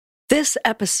This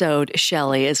episode,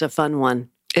 Shelley, is a fun one.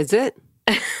 Is it?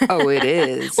 Oh, it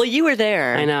is. Well, you were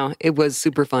there. I know. It was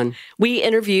super fun. We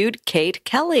interviewed Kate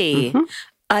Kelly. Mm-hmm.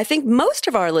 I think most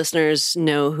of our listeners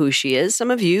know who she is.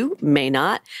 Some of you may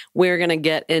not. We're going to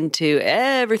get into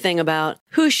everything about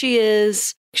who she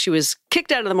is. She was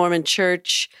kicked out of the Mormon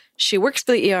Church. She works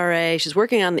for the ERA. She's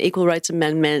working on the Equal Rights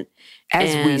Amendment.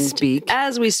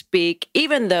 As we speak,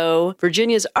 even though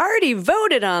Virginia's already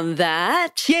voted on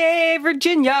that. Yay,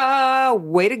 Virginia!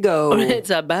 Way to go. It's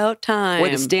about time. Way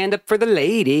to stand up for the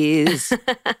ladies.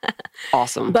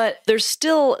 Awesome. But there's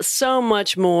still so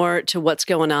much more to what's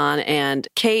going on. And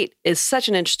Kate is such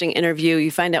an interesting interview.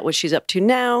 You find out what she's up to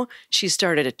now. She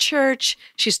started a church.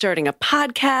 She's starting a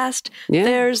podcast. Yeah.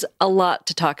 There's a lot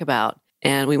to talk about.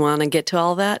 And we want to get to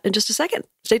all that in just a second.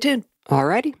 Stay tuned.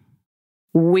 Alrighty.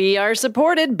 We are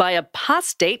supported by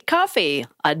Apostate Coffee,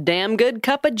 a damn good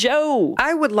cup of joe.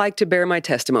 I would like to bear my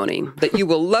testimony that you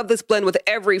will love this blend with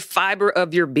every fiber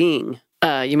of your being.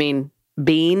 You mean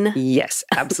bean? Yes,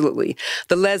 absolutely.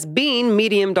 The Les Bean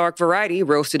medium dark variety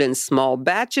roasted in small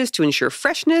batches to ensure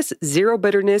freshness, zero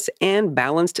bitterness, and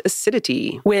balanced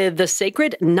acidity. With the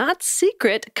sacred, not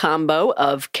secret combo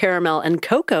of caramel and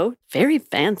cocoa. Very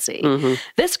fancy. Mm-hmm.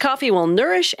 This coffee will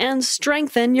nourish and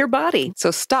strengthen your body.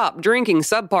 So stop drinking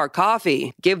subpar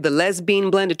coffee. Give the Les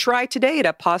Bean blend a try today at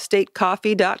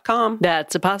apostatecoffee.com.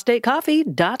 That's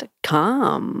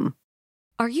apostatecoffee.com.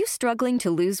 Are you struggling to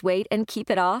lose weight and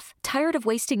keep it off? Tired of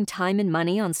wasting time and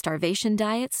money on starvation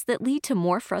diets that lead to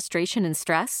more frustration and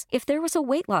stress? If there was a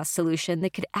weight loss solution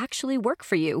that could actually work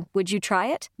for you, would you try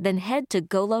it? Then head to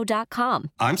Golo.com.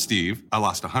 I'm Steve. I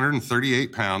lost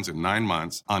 138 pounds in 9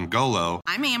 months on Golo.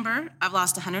 I'm Amber. I've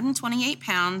lost 128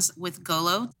 pounds with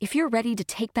Golo. If you're ready to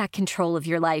take back control of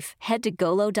your life, head to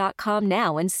Golo.com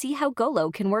now and see how Golo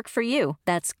can work for you.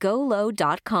 That's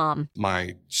Golo.com.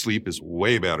 My sleep is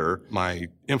way better. My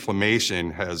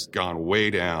inflammation has gone way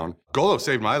down. Golo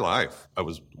saved my life. I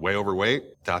was way overweight.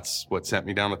 That's what sent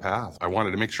me down the path. I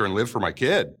wanted to make sure and live for my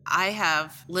kid. I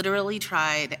have literally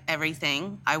tried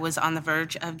everything. I was on the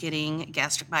verge of getting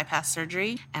gastric bypass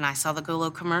surgery, and I saw the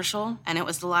Golo commercial, and it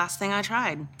was the last thing I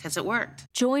tried because it worked.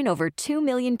 Join over 2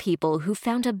 million people who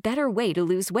found a better way to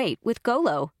lose weight with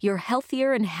Golo. Your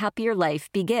healthier and happier life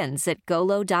begins at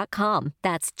Golo.com.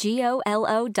 That's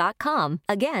Golo.com.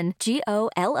 Again,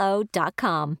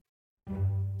 Golo.com.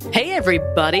 Hey,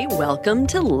 everybody. Welcome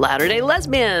to Latter-day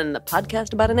Lesbian, the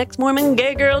podcast about an ex-Mormon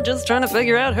gay girl just trying to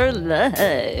figure out her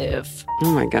life.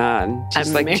 Oh my God. Just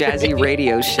I'm like Mary. jazzy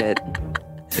radio shit.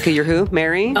 Okay, you're who?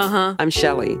 Mary? Uh-huh. I'm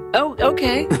Shelley. Oh,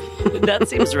 okay. That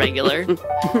seems regular.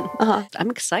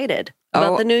 I'm excited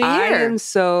about the new year. I am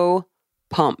so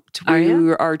pumped. Are We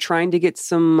you? are trying to get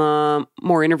some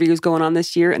more interviews going on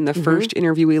this year, and the first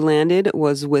interview we landed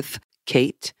was with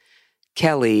Kate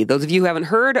Kelly. Those of you who haven't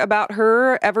heard about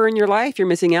her ever in your life, you're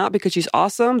missing out because she's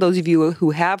awesome. Those of you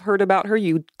who have heard about her,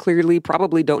 you clearly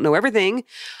probably don't know everything.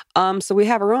 So we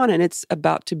have her on, and it's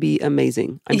about to be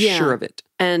amazing. I'm sure of it.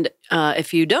 And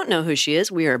if you don't know who she is,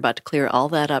 we are about to clear all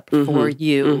that up for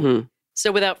you. Mm-hmm. So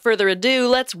without further ado,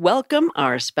 let's welcome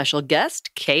our special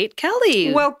guest, Kate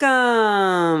Kelly.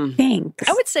 Welcome. Thanks.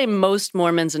 I would say most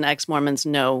Mormons and ex-Mormons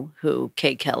know who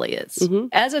Kate Kelly is. Mhm.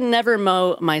 As a never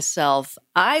Mo myself,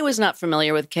 I was not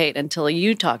familiar with Kate until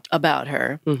you talked about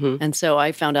her. Mm-hmm. And so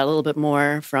I found out a little bit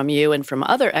more from you and from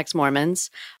other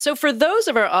ex-Mormons. So for those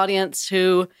of our audience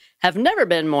who have never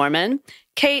been Mormon,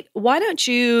 Kate, why don't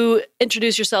you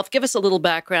introduce yourself? Give us a little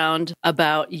background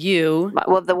about you.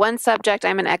 Well, the one subject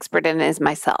I'm an expert in is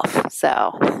myself.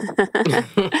 So,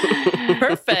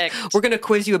 Perfect. We're going to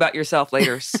quiz you about yourself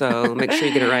later, so make sure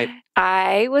you get it right.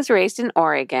 I was raised in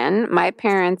Oregon. My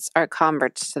parents are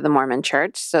converts to the Mormon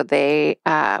Church, so they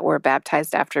were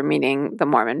baptized after meeting the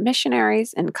Mormon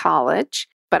missionaries in college.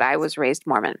 But I was raised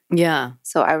Mormon. Yeah.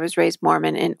 So I was raised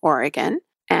Mormon in Oregon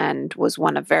and was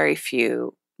one of very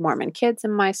few Mormon kids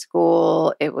in my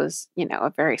school. It was,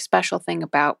 a very special thing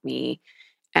about me.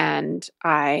 And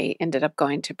I ended up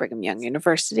going to Brigham Young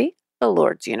University, the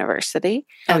Lord's University,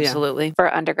 Oh, yeah. Absolutely.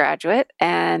 for undergraduate.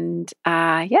 And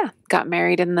got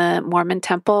married in the Mormon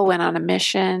temple, went on a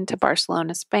mission to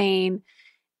Barcelona, Spain,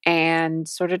 and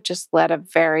sort of just led a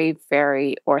very,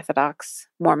 very Orthodox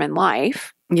Mormon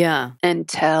life Yeah.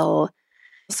 so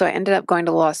I ended up going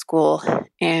to law school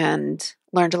and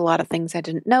learned a lot of things I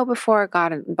didn't know before,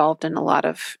 got involved in a lot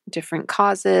of different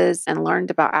causes and learned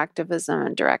about activism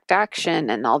and direct action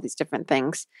and all these different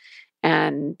things.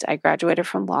 And I graduated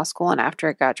from law school. And after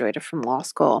I graduated from law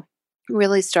school,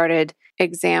 really started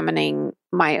examining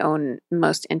my own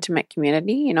most intimate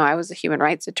community. I was a human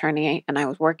rights attorney and I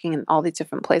was working in all these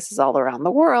different places all around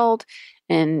the world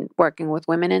in working with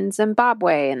women in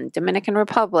Zimbabwe and Dominican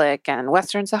Republic and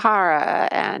Western Sahara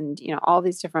and, all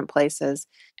these different places.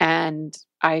 And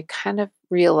I kind of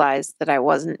realized that I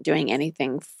wasn't doing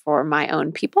anything for my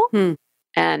own people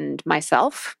and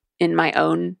myself in my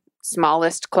own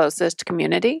smallest, closest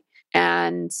community.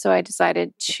 And so I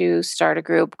decided to start a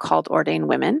group called Ordained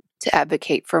Women to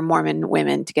advocate for Mormon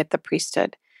women to get the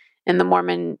priesthood. In the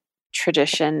Mormon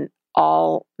tradition,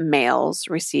 all males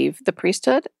receive the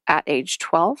priesthood at age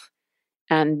 12,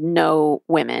 and no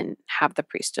women have the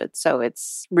priesthood. So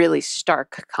it's really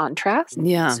stark contrast.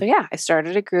 Yeah. So I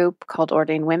started a group called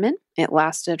Ordained Women. It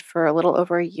lasted for a little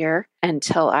over a year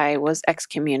until I was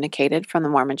excommunicated from the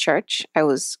Mormon Church. I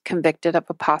was convicted of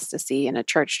apostasy in a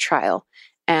church trial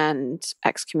and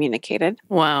excommunicated.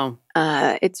 Wow.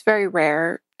 It's very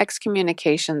rare.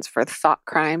 Excommunications for thought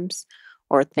crimes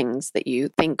or things that you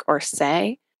think or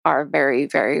say are very,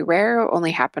 very rare,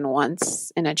 only happen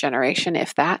once in a generation,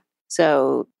 if that.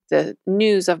 So the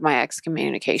news of my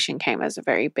excommunication came as a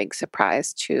very big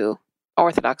surprise to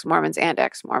Orthodox Mormons and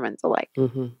ex-Mormons alike.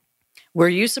 Mm-hmm. Were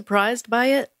you surprised by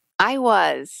it? I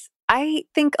was. I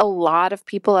think a lot of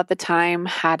people at the time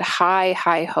had high,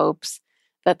 high hopes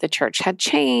that the church had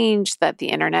changed, that the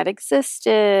internet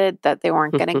existed, that they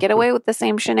weren't going to get away with the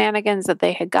same shenanigans that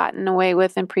they had gotten away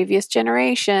with in previous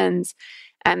generations,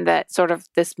 and that sort of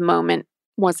this moment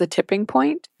was a tipping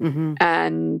point. Mm-hmm.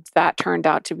 And that turned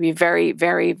out to be very,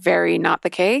 very, very not the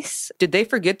case. Did they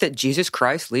forget that Jesus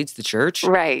Christ leads the church?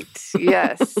 Right.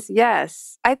 Yes.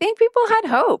 Yes. I think people had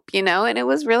hope, and it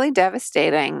was really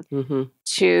devastating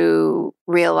to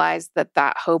realize that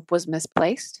that hope was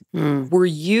misplaced. Were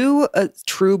you a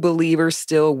true believer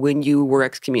still when you were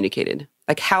excommunicated?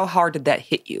 Like, how hard did that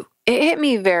hit you? It hit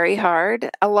me very hard.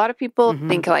 A lot of people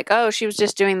think like, oh, she was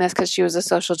just doing this because she was a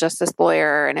social justice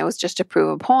lawyer and it was just to prove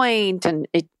a point and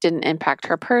it didn't impact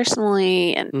her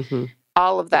personally. And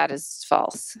all of that is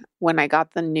false. When I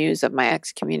got the news of my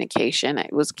excommunication,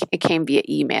 it came via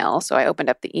email. So I opened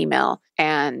up the email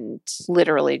and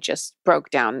literally just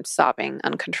broke down sobbing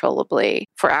uncontrollably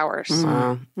for hours.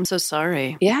 I'm so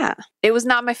sorry. Yeah. It was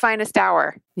not my finest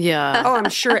hour. Yeah. Oh, I'm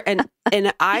sure. And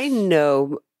I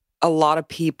know a lot of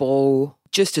people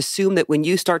just assume that when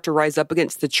you start to rise up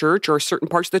against the church or certain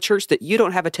parts of the church that you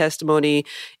don't have a testimony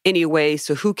anyway,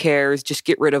 so who cares? Just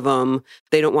get rid of them.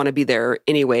 They don't want to be there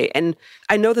anyway. And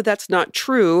I know that that's not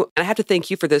true. And I have to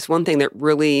thank you for this. One thing that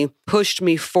really pushed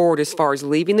me forward as far as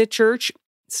leaving the church.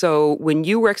 So when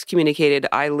you were excommunicated,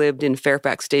 I lived in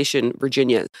Fairfax Station,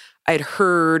 Virginia. I had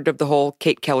heard of the whole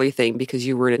Kate Kelly thing because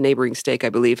you were in a neighboring stake, I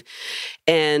believe.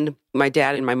 And my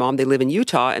dad and my mom, they live in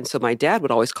Utah. And so my dad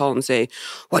would always call and say,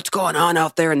 what's going on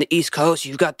out there in the East Coast?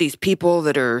 You've got these people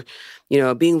that are,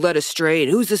 being led astray.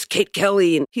 And who's this Kate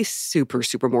Kelly? And he's super,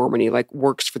 super Mormon. He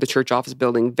works for the church office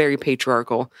building, very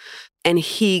patriarchal. And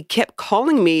he kept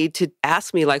calling me to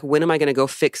ask me, when am I going to go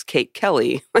fix Kate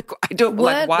Kelly? I don't,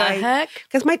 what why? The heck?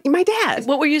 Because my dad.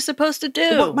 What were you supposed to do?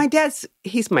 Well,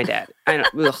 he's my dad. I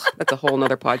know, that's a whole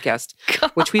nother podcast,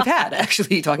 which we've had,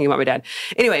 actually, talking about my dad.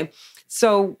 Anyway,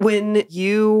 so when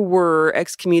you were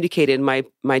excommunicated,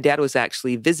 my dad was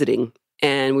actually visiting.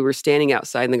 And we were standing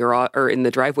outside in the garage or in the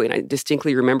driveway. And I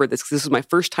distinctly remember this because this was my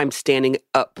first time standing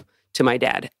up to my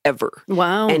dad ever.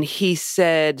 Wow. And he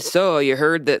said, so you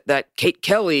heard that Kate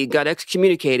Kelly got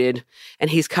excommunicated? And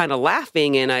he's kind of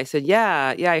laughing. And I said,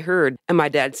 yeah, I heard. And my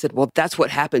dad said, well, that's what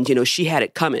happens. She had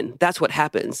it coming. That's what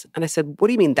happens. And I said, what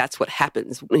do you mean that's what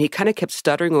happens? And he kind of kept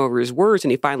stuttering over his words. And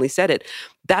he finally said it.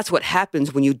 That's what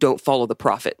happens when you don't follow the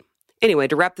prophet. Anyway,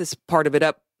 to wrap this part of it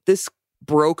up, this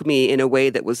broke me in a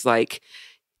way that was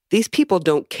these people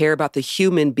don't care about the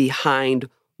human behind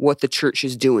what the church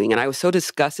is doing. And I was so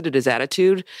disgusted at his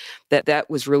attitude that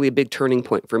was really a big turning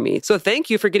point for me. So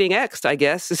thank you for getting X'd, I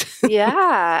guess.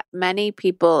 Yeah. Many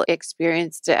people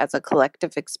experienced it as a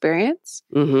collective experience.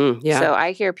 Yeah. So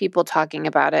I hear people talking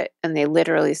about it and they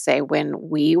literally say when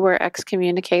we were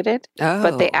excommunicated,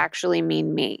 but they actually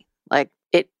mean me.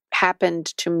 It happened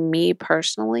to me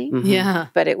personally. Yeah.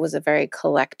 But it was a very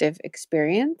collective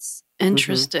experience.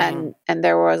 Interesting. And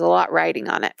there was a lot riding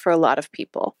on it for a lot of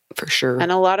people. For sure.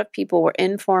 And a lot of people were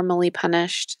informally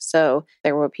punished. So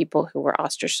there were people who were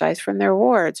ostracized from their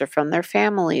wards or from their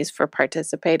families for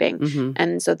participating.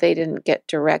 And so they didn't get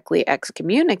directly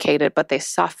excommunicated, but they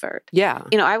suffered. Yeah.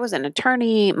 I was an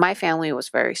attorney. My family was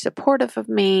very supportive of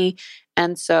me.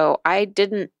 And so I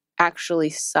didn't actually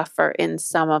suffer in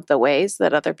some of the ways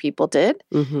that other people did.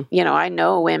 You know, I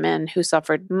know women who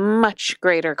suffered much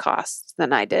greater costs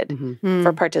than I did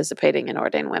for participating in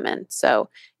ordained women. So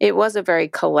it was a very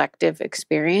collective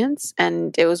experience.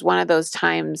 And it was one of those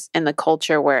times in the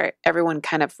culture where everyone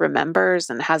kind of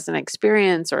remembers and has an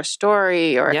experience or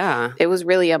story, or it was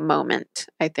really a moment,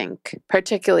 I think,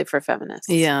 particularly for feminists.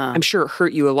 Yeah. I'm sure it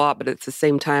hurt you a lot, but at the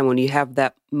same time, when you have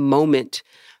that moment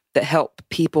that help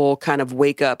people kind of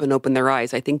wake up and open their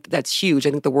eyes, I think that's huge.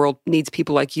 I think the world needs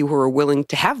people like you who are willing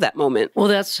to have that moment. Well,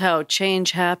 that's how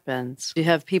change happens. You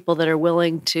have people that are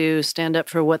willing to stand up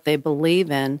for what they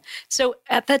believe in. So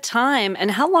at that time,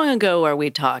 and how long ago are we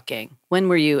talking? When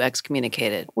were you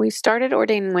excommunicated? We started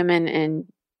ordaining women in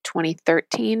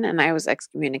 2013, and I was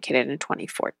excommunicated in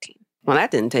 2014. Well,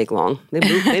 that didn't take long. They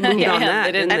moved on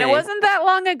that. didn't And it wasn't that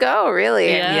long ago, really.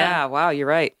 Yeah, wow, you're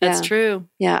right. That's true.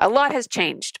 Yeah, a lot has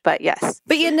changed, but yes.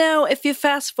 But you know, if you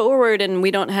fast forward, and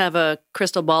we don't have a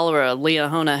crystal ball or a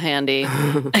Liahona handy,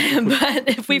 but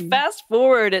if we fast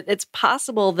forward, it's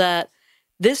possible that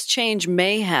this change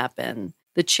may happen.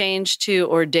 The change to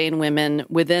ordain women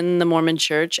within the Mormon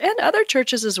Church and other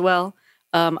churches as well.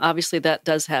 Obviously, that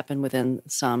does happen within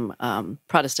some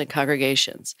Protestant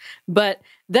congregations. But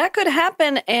that could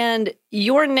happen, and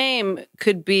your name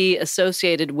could be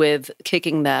associated with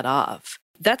kicking that off.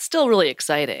 That's still really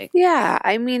exciting. Yeah,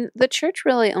 I mean, the church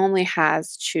really only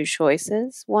has two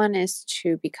choices. One is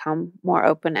to become more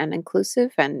open and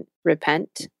inclusive and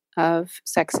repent of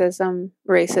sexism,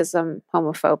 racism,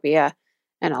 homophobia,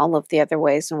 and all of the other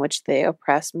ways in which they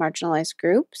oppress marginalized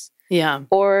groups. Yeah.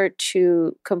 Or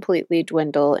to completely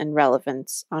dwindle in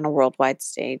relevance on a worldwide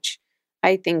stage.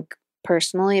 I think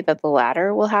personally that the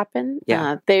latter will happen.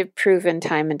 Yeah. They've proven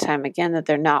time and time again that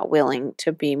they're not willing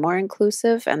to be more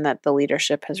inclusive, and that the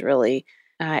leadership has really,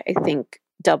 I think,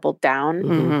 doubled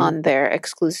down on their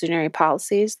exclusionary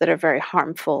policies that are very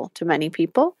harmful to many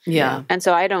people. Yeah. And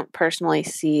so I don't personally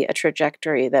see a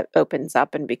trajectory that opens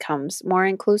up and becomes more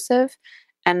inclusive.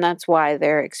 And that's why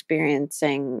they're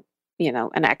experiencing, you know,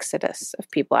 an exodus of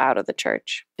people out of the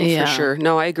church. For sure.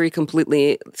 No, I agree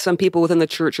completely. Some people within the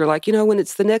church are like, you know, when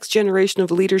it's the next generation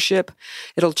of leadership,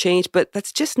 it'll change. But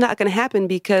that's just not going to happen,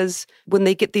 because when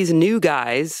they get these new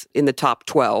guys in the top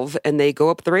 12 and they go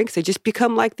up the ranks, they just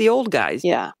become like the old guys.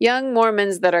 Yeah. Young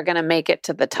Mormons that are going to make it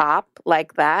to the top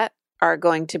like that are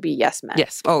going to be yes men.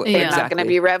 Yes. Oh, They're exactly. not going to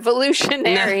be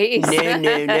revolutionaries.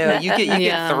 No. You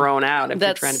get thrown out if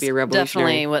you're trying to be a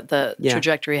revolutionary. Definitely what the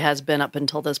trajectory has been up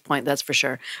until this point, that's for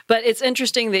sure. But it's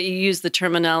interesting that you use the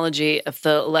terminology if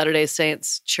the Latter-day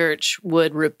Saints Church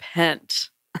would repent.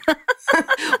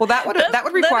 Well, that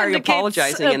would require you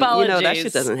apologizing, and you know that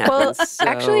shit doesn't happen. Well, so.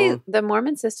 actually, the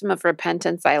Mormon system of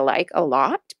repentance I like a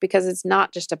lot, because it's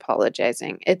not just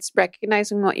apologizing; it's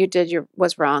recognizing what you did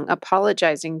was wrong,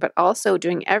 apologizing, but also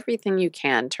doing everything you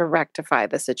can to rectify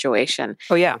the situation.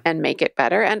 Oh yeah, and make it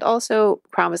better, and also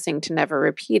promising to never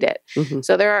repeat it.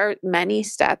 So there are many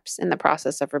steps in the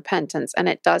process of repentance, and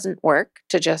it doesn't work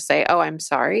to just say, "Oh, I'm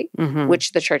sorry,"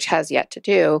 which the church has yet to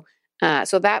do.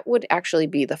 So that would actually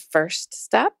be the first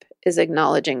step, is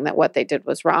acknowledging that what they did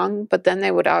was wrong. But then they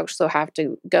would also have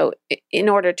to go, in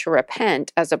order to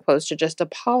repent, as opposed to just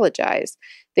apologize,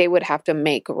 they would have to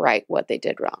make right what they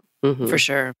did wrong. For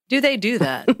sure. Do they do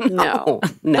that? No.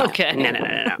 Okay.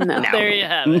 No. There you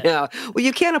have it. No. Well,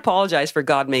 you can't apologize for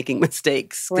God making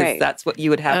mistakes, because that's what you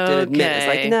would have to admit. It's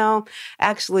like, no,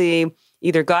 actually,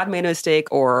 either God made a mistake,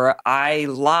 or I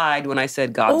lied when I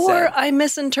said God said. Or I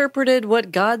misinterpreted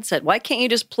what God said. Why can't you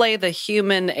just play the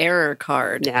human error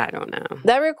card? Yeah, I don't know.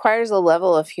 That requires a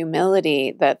level of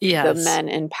humility that the men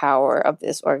in power of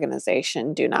this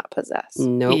organization do not possess.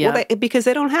 No, well, because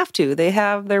they don't have to. They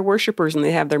have their worshipers and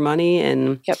they have their money.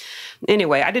 And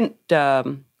anyway, I didn't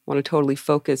want to totally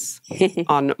focus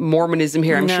on Mormonism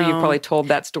here. I'm sure you've probably told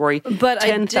that story But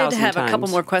 10,000 I did have times. a couple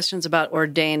more questions about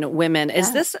ordained women.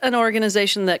 Is this an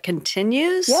organization that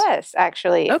continues? Yes,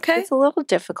 actually. Okay. It's a little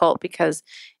difficult because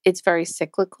it's very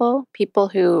cyclical. People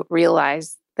who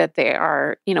realize that they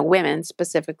are, women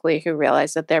specifically who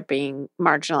realize that they're being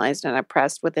marginalized and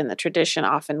oppressed within the tradition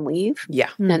often leave. Yeah.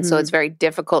 And so it's very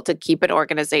difficult to keep an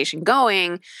organization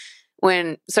going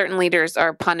when certain leaders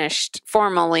are punished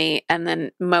formally and then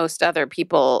most other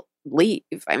people leave.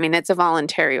 I mean, it's a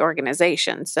voluntary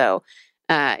organization. So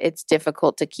it's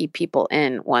difficult to keep people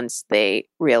in once they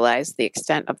realize the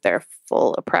extent of their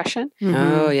full oppression.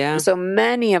 Oh, yeah. So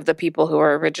many of the people who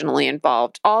were originally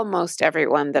involved, almost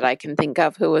everyone that I can think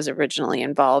of who was originally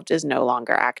involved, is no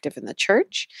longer active in the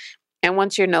church. And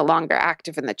once you're no longer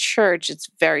active in the church, it's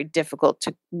very difficult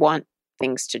to want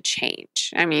things to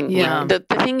change. I mean, Yeah. the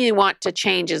thing you want to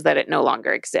change is that it no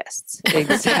longer exists.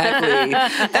 Exactly.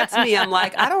 That's me. I'm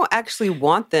like, I don't actually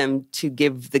want them to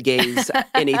give the gays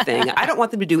anything. I don't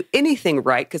want them to do anything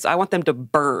right because I want them to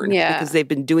burn because they've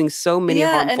been doing so many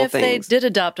harmful and if things. they did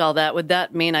adopt all that, would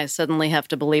that mean I suddenly have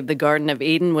to believe the Garden of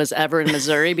Eden was ever in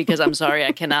Missouri? Because I'm sorry,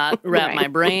 I cannot wrap my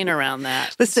brain around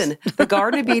that. Listen, the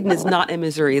Garden of Eden is not in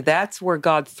Missouri. That's where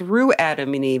God threw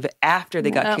Adam and Eve after they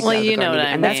got kicked out of the Garden of Eden.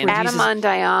 And that's where Adam Jesus... on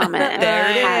Diamond. There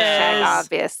it Hashtag is.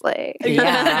 obviously.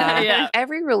 Yeah.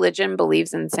 Every religion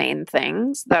believes insane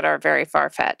things that are very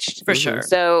far-fetched. For sure.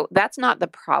 So that's not the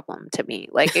problem to me.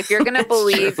 Like, if you're going to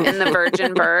believe in the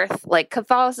virgin birth, like,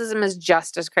 Catholicism is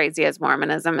just as crazy as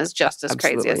Mormonism, is just as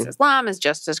crazy as Islam, is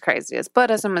just as crazy as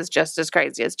Buddhism, is just as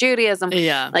crazy as Judaism.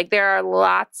 Yeah. Like, there are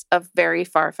lots of very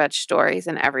far-fetched stories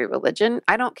in every religion.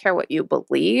 I don't care what you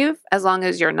believe, as long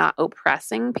as you're not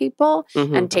oppressing people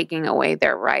and taking away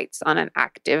their rights on an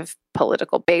active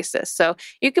political basis. So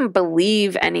you can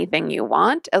believe anything you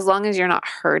want as long as you're not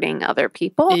hurting other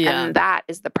people. Yeah. And that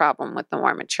is the problem with the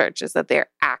Mormon Church, is that they're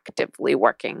actively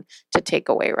working to take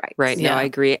away rights. Right. No, I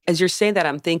agree. As you're saying that,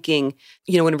 I'm thinking,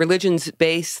 when religions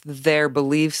base their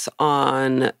beliefs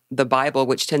on the Bible,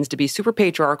 which tends to be super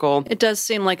patriarchal. It does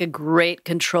seem like a great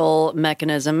control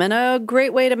mechanism and a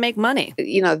great way to make money.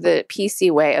 The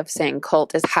PC way of saying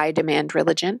cult is high demand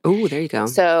religion. Oh, there you go.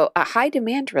 So a high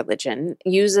demand religion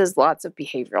uses lots of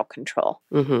behavioral control.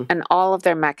 And all of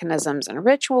their mechanisms and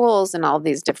rituals and all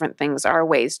these different things are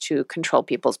ways to control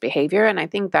people's behavior. And I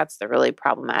think that's the really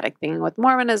problematic thing with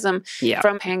Mormonism,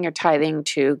 from paying your tithing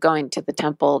to going to the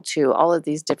temple to all of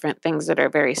these different things that are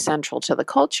very central to the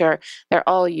culture. They're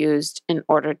all used in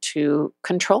order to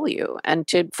control you and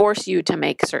to force you to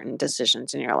make certain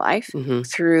decisions in your life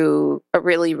through a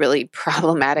really, really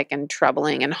problematic and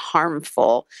troubling and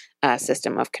harmful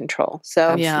system of control.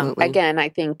 So again, I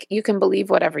think you can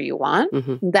believe whatever you want.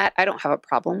 That I don't have a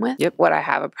problem with. What I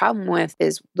have a problem with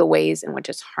is the ways in which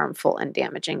it's harmful and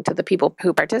damaging to the people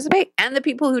who participate and the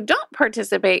people who don't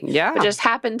participate, but just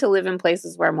happen to live in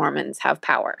places where Mormons have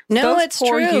power. No, Those it's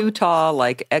poor true. Utah,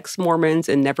 like ex-Mormons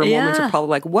and never Mormons are probably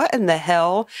like, what in the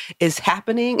hell is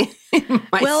happening in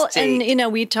my state?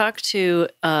 And we talk to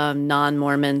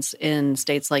non-Mormons in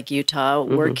states like Utah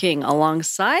working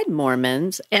alongside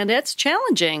Mormons, and it's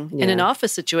challenging in an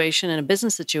office situation, in a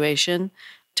business situation,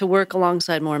 to work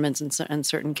alongside Mormons in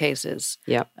certain cases.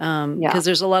 Because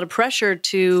there's a lot of pressure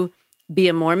to be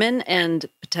a Mormon, and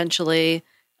potentially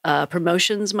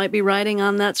promotions might be riding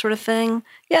on that sort of thing.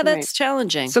 That's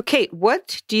challenging. So, Kate,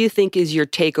 what do you think is your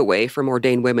takeaway from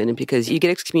ordained women? Because you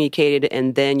get excommunicated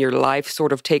and then your life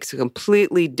sort of takes a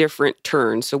completely different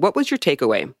turn. So what was your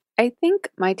takeaway? I think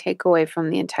my takeaway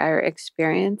from the entire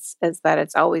experience is that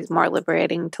it's always more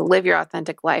liberating to live your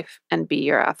authentic life and be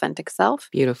your authentic self.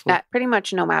 Beautiful. At pretty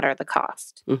much no matter the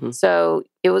cost. So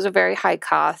it was a very high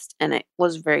cost, and it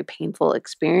was a very painful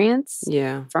experience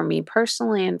for me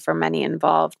personally and for many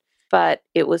involved. But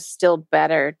it was still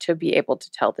better to be able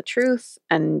to tell the truth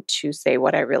and to say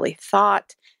what I really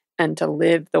thought and to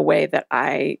live the way that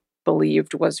I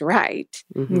believed was right,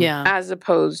 as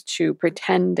opposed to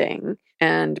pretending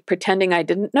I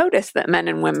didn't notice that men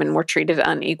and women were treated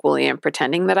unequally, and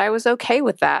pretending that I was okay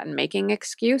with that and making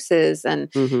excuses and,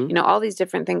 all these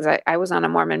different things. I was on a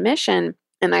Mormon mission,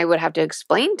 and I would have to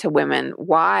explain to women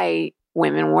why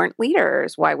women weren't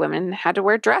leaders, why women had to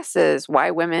wear dresses, why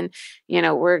women,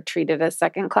 were treated as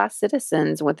second-class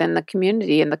citizens within the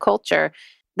community and the culture.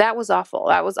 That was awful.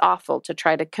 That was awful to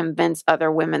try to convince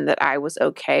other women that I was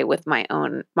okay with my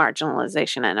own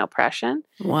marginalization and oppression.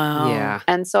 Wow. Yeah.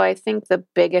 And so I think the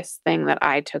biggest thing that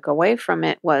I took away from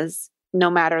it was, no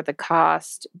matter the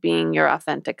cost, being your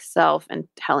authentic self and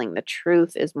telling the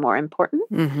truth is more important.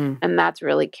 And that's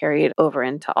really carried over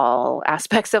into all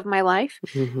aspects of my life,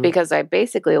 because I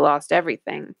basically lost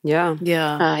everything. Yeah.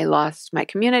 I lost my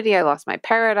community. I lost my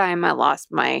paradigm. I lost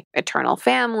my eternal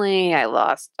family. I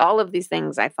lost all of these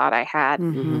things I thought I had.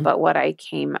 But what I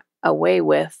came away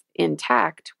with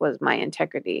intact was my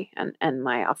integrity and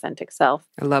my authentic self.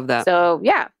 I love that. So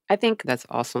I think that's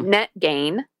awesome. Net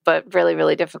gain, but really,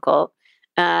 really difficult.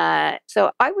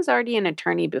 So I was already an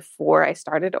attorney before I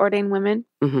started Ordained Women.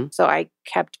 So I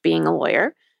kept being a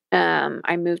lawyer.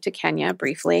 I moved to Kenya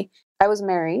briefly. I was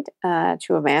married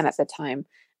to a man at the time.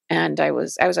 And I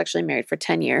was actually married for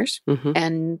 10 years Mhm.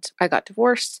 and I got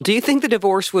divorced. Do you think the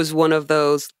divorce was one of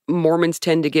those Mormons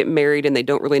tend to get married and they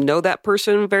don't really know that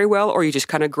person very well, or you just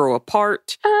kind of grow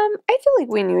apart? I feel like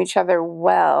we knew each other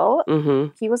well.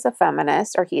 Mm-hmm. He was a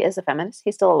feminist, or he is a feminist.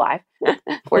 He's still alive.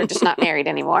 We're just not married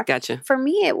anymore. Gotcha. For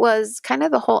me, it was kind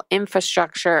of the whole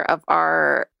infrastructure of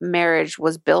our marriage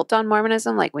was built on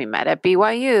Mormonism. Like we met at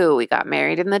BYU, we got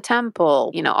married in the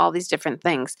temple, all these different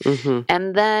things. Mm-hmm.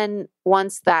 And then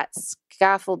once that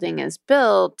scaffolding is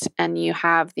built and you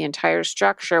have the entire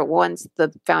structure, once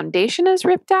the foundation is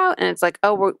ripped out and it's like,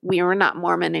 oh, we were not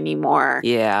Mormon anymore.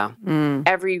 Yeah.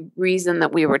 Every reason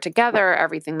that we were together,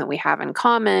 everything that we have in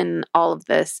common, all of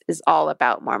this is all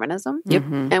about Mormonism. Yep.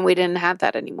 And we didn't have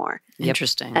that anymore.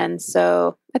 Interesting. And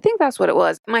so I think that's what it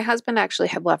was. My husband actually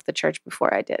had left the church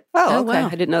before I did. Oh, Oh, okay. wow.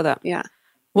 I didn't know that. Yeah.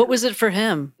 What was it for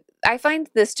him? I find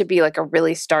this to be like a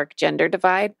really stark gender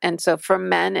divide. And so for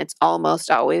men, it's almost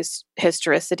always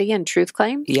historicity and truth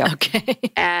claim. Yeah. Okay.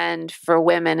 And for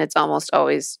women, it's almost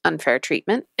always unfair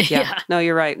treatment. Yeah. No,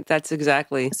 you're right. That's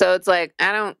exactly. So it's like,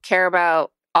 I don't care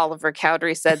about Oliver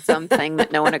Cowdery said something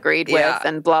that no one agreed Yeah. with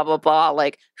and blah, blah, blah.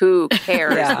 Like, who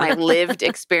cares? Yeah. My lived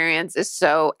experience is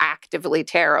so actively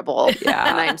terrible Yeah.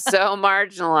 and I'm so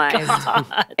marginalized.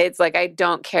 God. It's like, I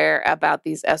don't care about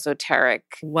these esoteric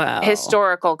Wow.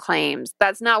 historical claims.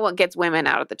 That's not what gets women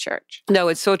out of the church. No,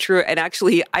 it's so true. And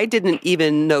actually, I didn't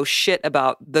even know shit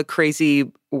about the crazy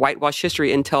whitewash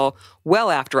history until well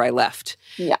after I left.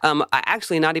 Yeah. I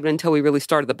actually not even until we really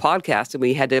started the podcast and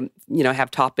we had to,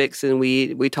 have topics and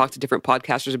we talked to different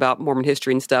podcasters about Mormon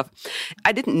history and stuff.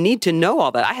 I didn't need to know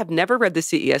all that. I have never read the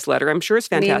CES letter. I'm sure it's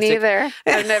fantastic. Me neither.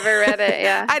 I've never read it.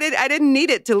 Yeah. I didn't need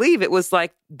it to leave. It was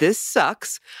like, this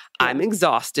sucks. I'm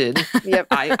exhausted. Yep.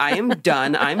 I am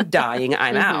done. I'm dying.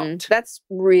 I'm out. That's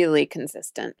really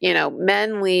consistent.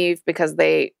 Men leave because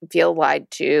they feel lied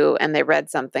to and they read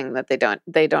something that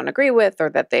they don't agree with or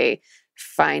that they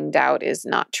find out is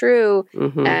not true.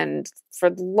 Mhm. And for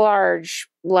large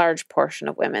portion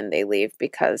of women, they leave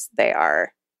because they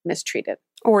are mistreated.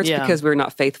 Or it's Yeah. because we're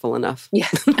not faithful enough.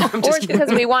 Yes. I'm Or just it's because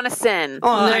we want to sin.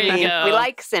 Oh, There you go. We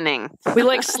like sinning We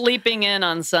like sleeping in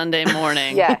on Sunday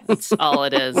morning. Yes. That's all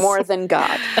it is. more than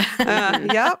God.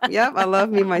 Yep. I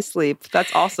love me my sleep.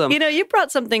 That's awesome. You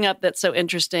brought something up that's so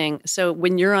interesting. So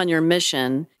when you're on your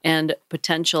mission and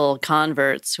potential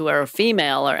converts who are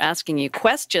female are asking you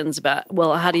questions about,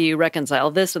 well, how do you reconcile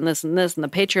this and this and this and the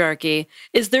patriarchy?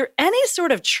 Is there any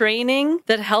sort of training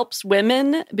that helps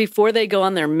women before they go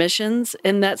on their missions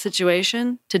in that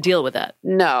situation to deal with that?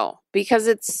 No, because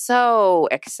it's so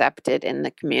accepted in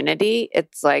the community.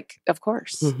 It's like, of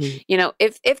course. Mhm.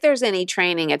 If there's any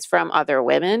training, it's from other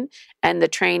women. And the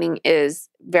training is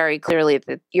very clearly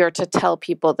that you're to tell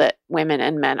people that women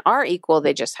and men are equal.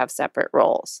 They just have separate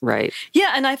roles. Right.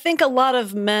 Yeah, and I think a lot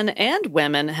of men and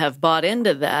women have bought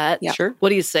into that. Yeah. Sure. What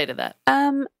do you say to that?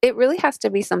 It really has to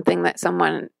be something that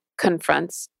someone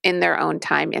confronts in their own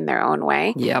time, in their own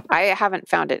way. Yep. I haven't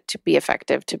found it to be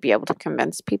effective to be able to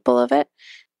convince people of it.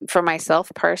 For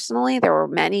myself personally, there were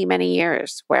many, many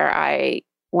years where I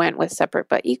went with separate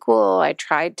but equal. I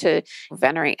tried to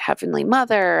venerate Heavenly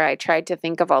Mother. I tried to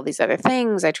think of all these other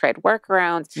things. I tried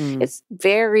workarounds. It's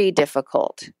very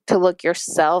difficult to look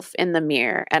yourself in the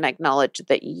mirror and acknowledge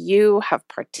that you have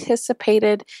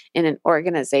participated in an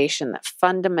organization that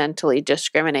fundamentally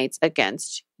discriminates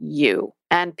against you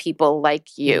and people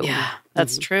like you. Yeah,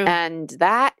 that's true. And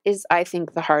that is, I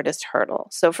think, the hardest hurdle.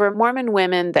 So for Mormon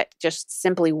women that just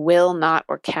simply will not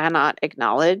or cannot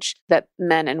acknowledge that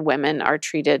men and women are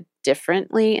treated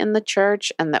differently in the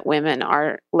church and that women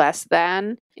are less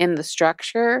than in the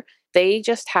structure, they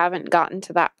just haven't gotten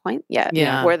to that point yet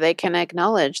Yeah. where they can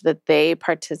acknowledge that they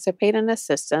participate in a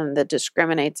system that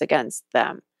discriminates against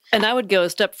them. And I would go a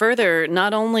step further.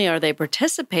 Not only are they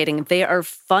participating, they are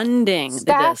funding this.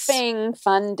 Staffing,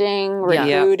 funding, Yeah.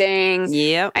 recruiting.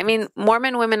 Yep. I mean,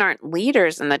 Mormon women aren't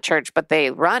leaders in the church, but they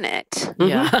run it.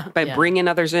 Yeah. Mhm. By Yeah. bringing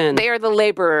others in. They are the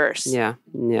laborers. Yeah.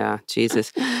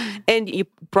 Jesus. And you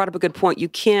brought up a good point. You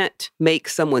can't make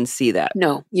someone see that.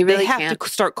 No, you really They have can't. to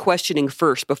start questioning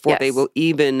first before they Yes. will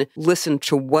even listen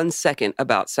to 1 second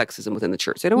about sexism within the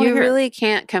church. They don't want You to hear it. really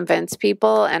can't convince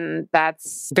people, and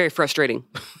that's Very frustrating.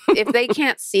 if they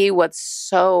can't see what's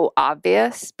so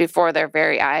obvious before their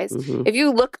very eyes. Mhm. If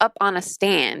you look up on a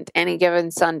stand any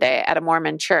given Sunday at a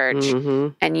Mormon church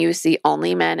Mhm. and you see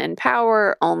only men in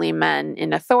power, only men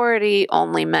in authority,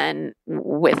 only men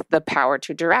with the power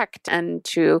to direct and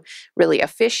to really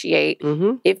officiate,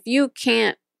 Mhm. if you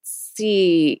can't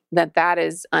see that that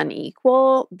is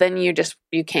unequal, then you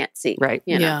can't see. Right.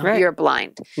 You know, Yeah. Right. you're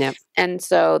blind. Yep. And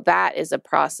so that is a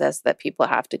process that people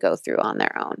have to go through on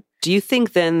their own. Do you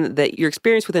think then that your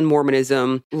experience within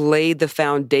Mormonism laid the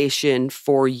foundation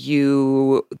for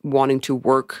you wanting to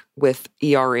work with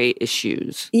ERA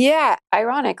issues? Yeah.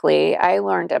 Ironically, I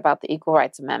learned about the Equal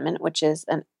Rights Amendment, which is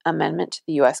an amendment to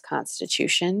the U.S.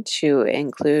 Constitution to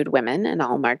include women and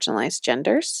all marginalized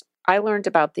genders. I learned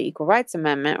about the Equal Rights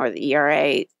Amendment, or the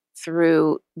ERA,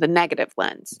 through the negative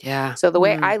lens. Yeah. So the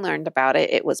way I learned about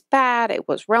it, it was bad, it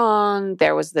was wrong.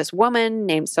 There was this woman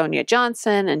named Sonia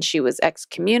Johnson, and she was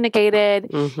excommunicated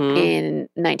Mm-hmm. in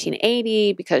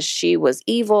 1980 because she was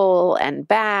evil and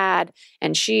bad,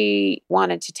 and she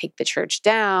wanted to take the church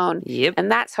down. Yep.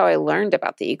 And that's how I learned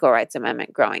about the Equal Rights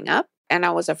Amendment growing up. And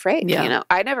I was afraid, Yeah. you know.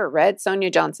 I never read Sonia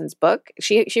Johnson's book.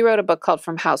 She wrote a book called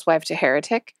From Housewife to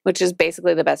Heretic, which is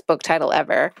basically the best book title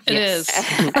ever. It is.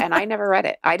 And I never read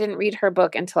it. I didn't read her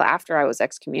book until after I was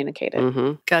excommunicated.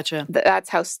 Mm-hmm. Gotcha. That's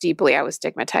how steeply I was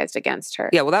stigmatized against her.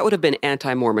 Yeah, well, that would have been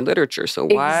anti-Mormon literature. So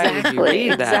why did you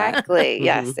read that? Exactly. Mhm.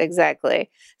 Yes, exactly.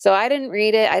 So I didn't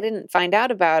read it. I didn't find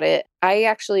out about it. I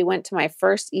actually went to my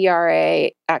first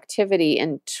ERA activity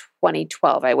in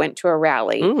 2012. I went to a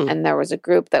rally, and there was a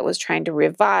group that was trying to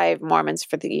revive Mormons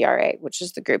for the ERA, which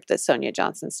is the group that Sonia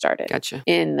Johnson started Gotcha.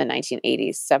 in the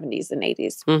 1980s, 70s, and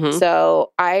 80s. Mhm.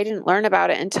 So I didn't learn about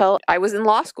it until I was in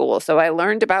law school. So I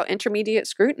learned about intermediate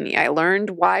scrutiny. I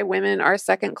learned why women are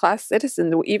second-class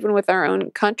citizens, even with our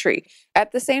own country.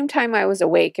 At the same time, I was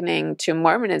awakening to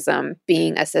Mormonism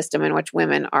being a system in which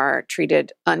women are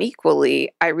treated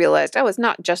unequally. I realized, it's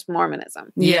not just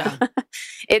Mormonism. Yeah.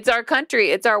 It's our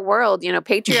country. It's our world. You know,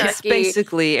 patriarchy. It's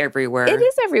basically everywhere. It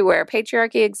is everywhere.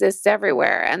 Patriarchy exists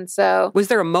everywhere. And so, Was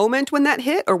there a moment when that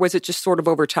hit, or was it just sort of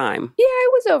over time? yeah,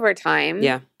 it was over time.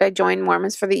 Yeah. I joined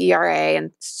Mormons for the ERA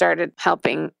and started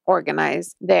helping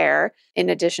organize there, in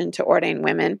addition to ordain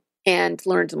women, and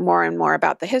learned more and more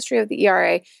about the history of the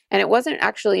ERA. And it wasn't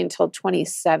actually until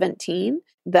 2017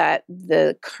 that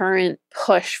the current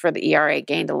push for the ERA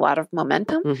gained a lot of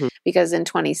momentum, Mhm. because in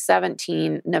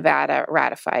 2017, Nevada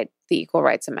ratified the Equal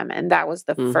Rights Amendment. And that was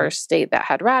the first state that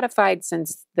had ratified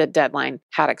since the deadline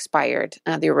had expired,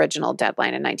 the original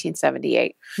deadline in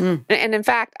 1978. And in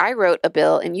fact, I wrote a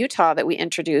bill in Utah that we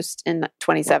introduced in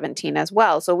 2017 as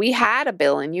well. So we had a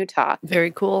bill in Utah,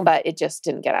 Very cool. but it just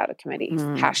didn't get out of committee.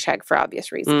 Hashtag for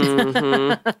obvious reasons.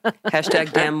 Mhm.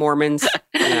 Hashtag damn Mormons.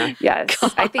 Yeah. Yes.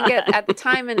 I think at the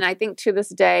time, and I think to this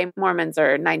day, Mormons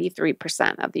are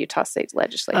 93% of the Utah state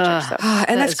legislature. So. And That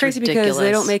that's is crazy because they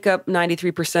ridiculous. don't make up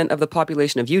 93% of the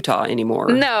population of Utah anymore.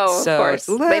 No, So of course. it's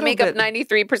a They little make bit- up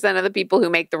 93% of the people who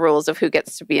make the rules of who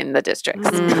gets to be in the districts.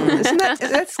 Isn't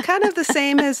that's kind of the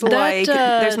same as like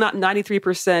there's not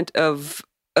 93% of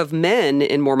men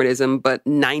in Mormonism, but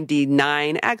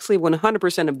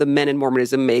 100% of the men in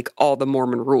Mormonism make all the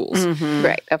Mormon rules.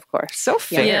 Right, of course. So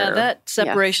fair. Yeah, that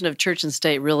separation of church and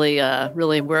state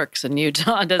really works in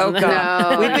Utah, doesn't Oh it?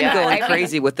 God, No, we've been yeah. going I mean,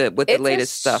 crazy with the It's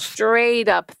latest a stuff. straight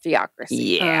up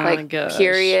theocracy. Yeah. Oh my Like, gosh.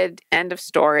 period, end of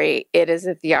story. It is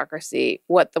a theocracy.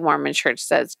 What the Mormon church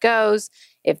says goes.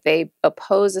 If they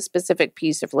oppose a specific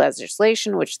piece of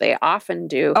legislation, which they often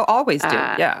do, Oh, always do.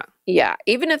 Uh, Yeah.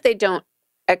 even if they don't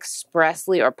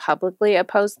expressly or publicly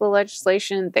oppose the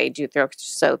legislation, they do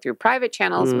so through private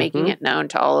channels, making it known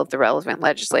to all of the relevant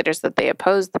legislators that they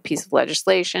oppose the piece of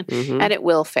legislation, and it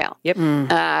will fail. Yep.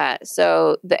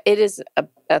 So it is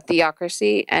a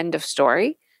theocracy, end of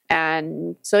story.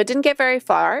 And so it didn't get very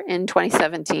far in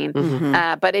 2017,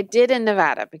 but it did in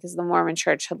Nevada, because the Mormon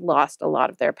church had lost a lot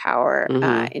of their power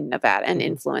in Nevada and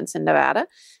influence in Nevada.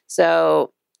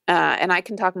 So, and I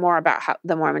can talk more about how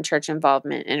the Mormon church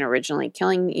involvement in originally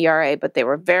killing the ERA, but they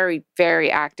were very,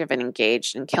 very active and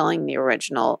engaged in killing the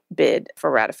original bid for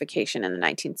ratification in the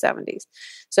 1970s.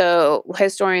 So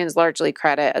historians largely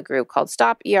credit a group called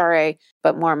Stop ERA,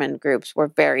 but Mormon groups were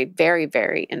very, very,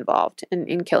 very involved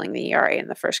in killing the ERA in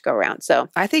the first go round. So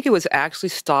I think it was actually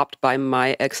stopped by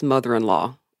my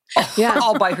ex-mother-in-law. Yeah.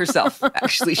 All by herself.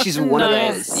 Actually, she's one of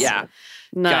Nice. those. Yeah.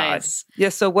 Nice. Yeah.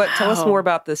 So tell us Wow. more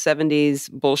about the 70s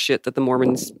bullshit that the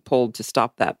Mormons pulled to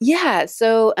stop that. Yeah,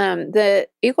 so the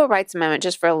Equal Rights Amendment,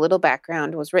 just for a little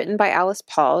background, was written by Alice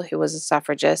Paul, who was a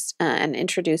suffragist, and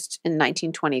introduced in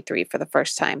 1923 for the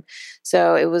first time.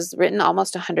 So it was written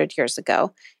almost 100 years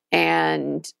ago.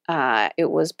 And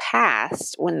it was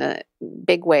passed when the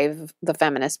big wave of the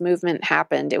feminist movement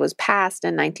happened. It was passed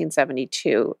in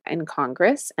 1972 in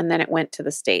Congress, and then it went to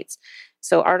the states.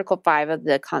 So Article 5 of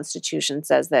the Constitution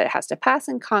says that it has to pass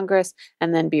in Congress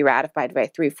and then be ratified by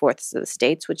 3/4 of the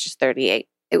states, which is 38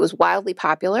 It was wildly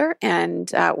popular and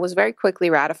was very quickly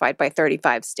ratified by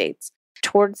 35 states.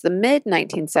 Towards the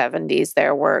mid-1970s,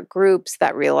 there were groups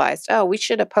that realized, oh, we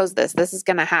should oppose this. This is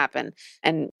going to happen.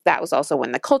 And that was also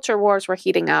when the culture wars were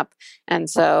heating up. And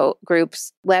so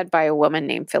groups led by a woman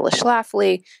named Phyllis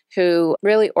Schlafly, who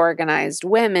really organized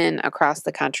women across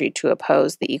the country to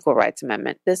oppose the Equal Rights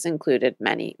Amendment. This included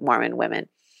many Mormon women.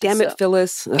 Damn it,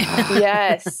 Phyllis.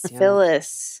 Yes, Yeah.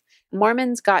 Phyllis.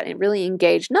 Mormons got really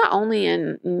engaged, not only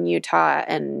in Utah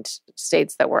and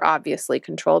states that were obviously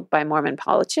controlled by Mormon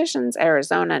politicians,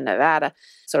 Arizona, Nevada,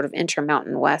 sort of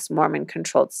Intermountain West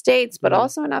Mormon-controlled states, but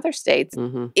also in other states.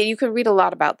 Mm-hmm. You can read a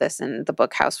lot about this in the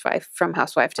book Housewife, From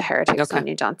Housewife to Heretic,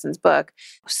 Sonia Johnson's book.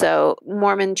 So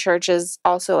Mormon churches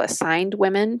also assigned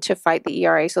women to fight the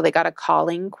ERA, so they got a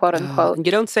calling, quote unquote.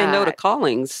 You don't say no to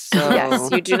callings. So.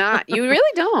 Yes, you do not. You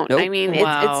really don't. Nope. I mean,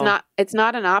 Wow. it's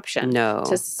not an option No.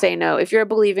 to say no. If you're a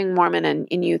believing Mormon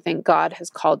and you think God has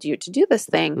called you to do this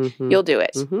thing, Mhm. you'll do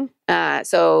it. Mhm.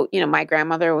 So, my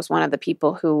grandmother was one of the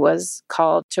people who was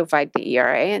called to fight the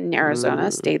ERA in Arizona,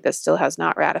 a state that still has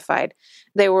not ratified.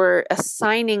 They were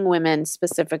assigning women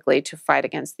specifically to fight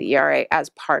against the ERA as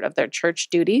part of their church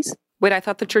duties. Wait, I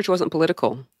thought the church wasn't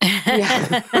political.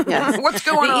 Yeah. Yes. What's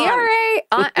going The on?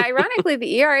 ERA, ironically,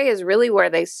 the ERA is really where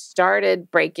they started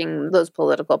breaking those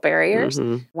political barriers,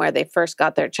 Mhm. where they first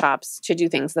got their chops to do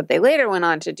things that they later went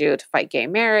on to do to fight gay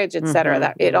marriage, et cetera.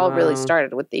 That it all really Wow.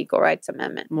 started with the Equal Rights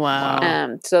Amendment.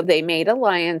 Wow. So they made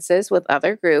alliances with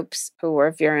other groups who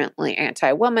were virulently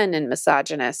anti-woman and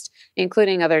misogynist,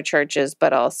 including other churches,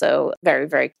 but also very,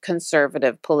 very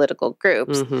conservative political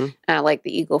groups Mhm. like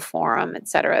the Eagle Forum, et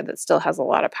cetera, that still has a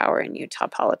lot of power in Utah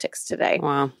politics today.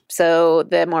 Wow. So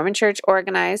the Mormon Church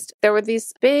organized, there were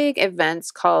these big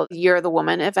events called Year of the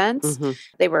Woman events. Mhm.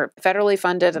 They were federally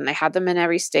funded and they had them in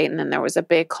every state. And then there was a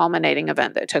big culminating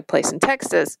event that took place in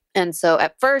Texas. And so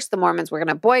at first the Mormons were going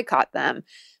to boycott them.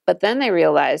 But then they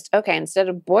realized, okay, instead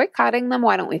of boycotting them,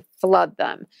 why don't we flood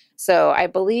them? So I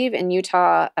believe in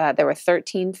Utah, there were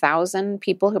 13,000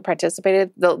 people who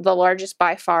participated, the largest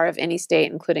by far of any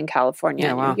state, including California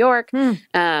and wow. New York,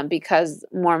 because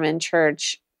Mormon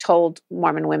Church told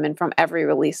Mormon women from every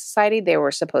Relief Society they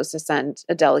were supposed to send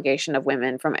a delegation of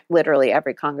women from literally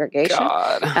every congregation.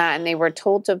 God. And they were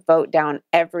told to vote down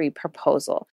every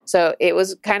proposal. So it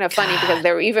was kind of funny because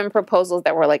there were even proposals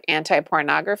that were like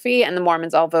anti-pornography, and the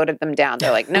Mormons all voted them down.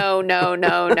 They're like, no, no,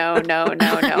 no, no, no,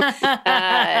 no, no.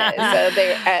 So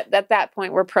they, at that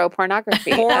point, were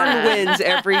pro-pornography. Porn wins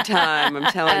every time,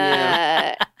 I'm telling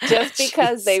you. Just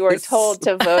because they were told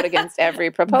to vote against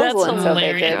every proposal. That's and so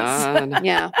they did. God.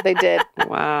 Yeah, they did.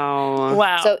 Wow.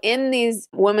 Wow. So in these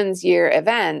Women's Year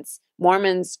events,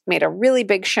 Mormons made a really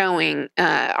big showing,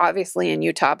 obviously in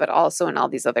Utah, but also in all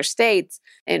these other states,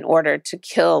 in order to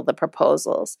kill the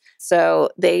proposals. So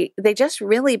they just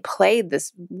really played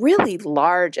this really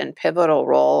large and pivotal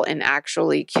role in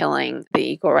actually killing the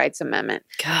Equal Rights Amendment.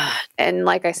 God. And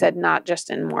like I said, not just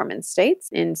in Mormon states,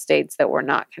 in states that were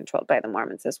not controlled by the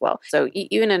Mormons as well. So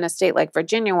even in a state like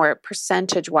Virginia, where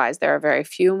percentage-wise there are very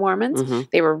few Mormons, Mhm.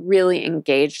 they were really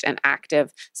engaged and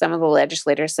active. Some of the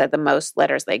legislators said the most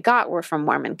letters they got were from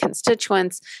Mormon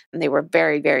constituents, and they were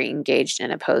very, very engaged in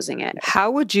opposing it.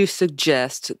 How would you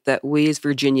suggest that we as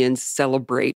Virginians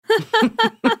celebrate?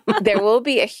 There will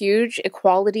be a huge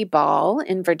equality ball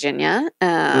in Virginia.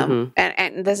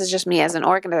 And this is just me as an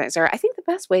organizer. I think the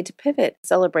best way to pivot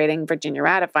celebrating Virginia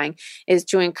ratifying is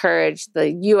to encourage the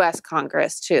U.S.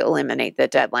 Congress to eliminate the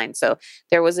deadline. So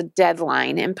there was a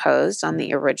deadline imposed on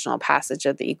the original passage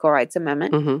of the Equal Rights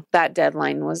Amendment. Mhm. That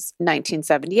deadline was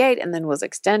 1978 and then was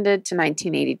extended to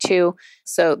 1982.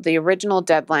 So the original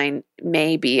deadline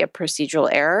may be a procedural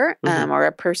error or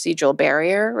a procedural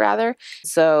barrier, rather.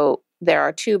 So there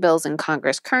are two bills in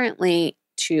Congress currently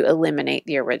to eliminate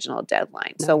the original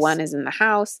deadline. So Nice. one is in the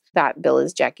House. That bill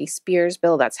is Jackie Spears'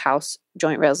 bill. That's House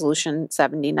Joint Resolution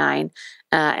 79.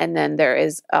 And then there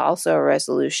is also a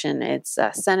resolution. It's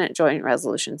Senate Joint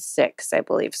Resolution 6, I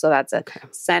believe. So that's a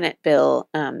Senate bill.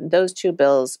 Those two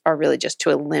bills are really just to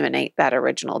eliminate that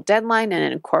original deadline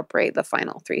and incorporate the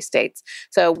final three states.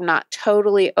 So not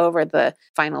totally over the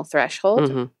final threshold.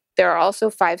 Mhm. There are also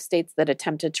 5 states that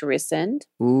attempted to rescind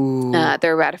Ooh.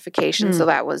 their ratification. So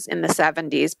that was in the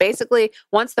 70s. Basically,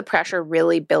 once the pressure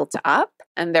really built up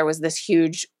and there was this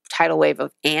huge tidal wave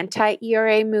of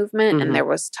anti-ERA movement, and there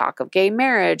was talk of gay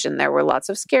marriage, and there were lots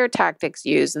of scare tactics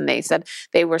used, and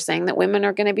they were saying that women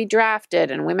are going to be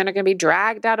drafted and women are going to be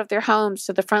dragged out of their homes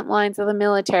to the front lines of the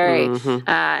military,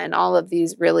 and all of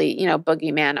these really,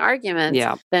 boogeyman arguments.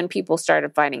 Yeah. Then people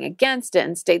started fighting against it,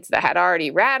 and states that had already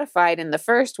ratified in the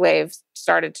first wave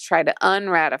started to try to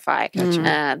unratify.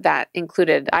 That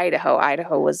included Idaho.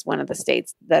 Idaho was one of the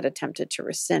states that attempted to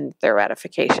rescind their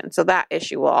ratification. So that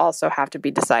issue will also have to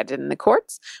be decided in the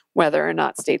courts, whether or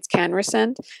not states can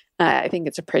rescind. I think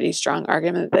it's a pretty strong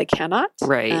argument that they cannot.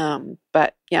 Right.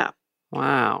 But yeah.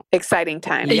 Wow. Exciting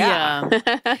time. Yeah.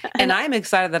 And I'm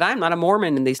excited that I'm not a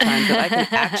Mormon in these times, that I can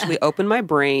actually open my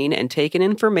brain and take in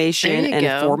information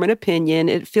and form an opinion.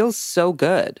 It feels so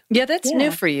good. Yeah, that's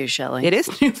new for you, Shelley. It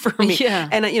is new for me. Yeah.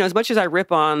 And, as much as I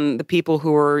rip on the people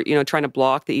who are, trying to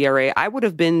block the ERA, I would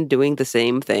have been doing the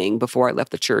same thing before I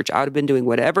left the church. I would have been doing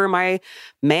whatever my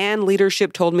man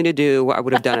leadership told me to do. I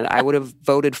would have done it. I would have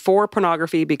voted for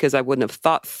pornography because I wouldn't have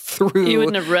thought through. You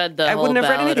wouldn't have read the whole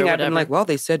ballot anything. I'd been like, well,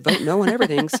 they said vote no and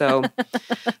everything. So,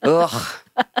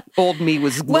 old me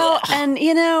was... Well, and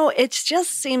it just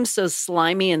seems so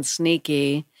slimy and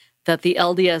sneaky that the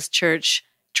LDS Church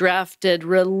drafted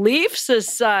Relief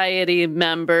Society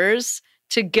members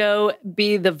to go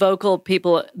be the vocal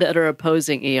people that are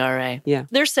opposing ERA. Yeah.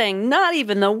 They're saying not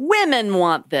even the women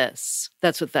want this.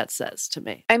 That's what that says to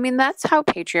me. I mean, that's how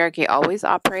patriarchy always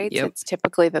operates. Yep. It's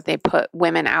typically that they put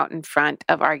women out in front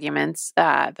of arguments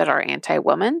that are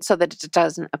anti-woman so that it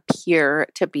doesn't appear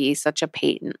to be such a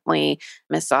patently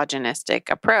misogynistic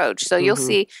approach. So you'll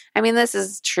see, I mean, this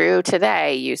is true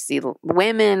today. You see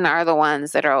women are the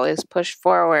ones that are always pushed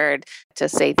forward to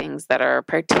say things that are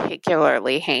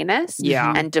particularly heinous. Yeah.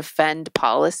 And defend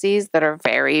policies that are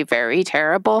very, very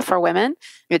terrible for women.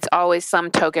 It's always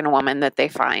some token woman that they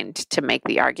find to make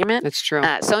the argument. That's true.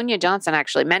 Sonia Johnson,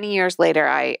 actually, many years later,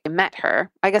 I met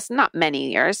her. I guess not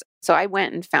many years. So I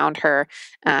went and found her.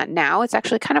 Now it's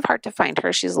actually kind of hard to find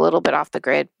her. She's a little bit off the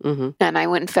grid. And I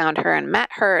went and found her and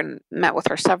met with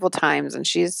her several times. And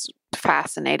she's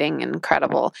fascinating and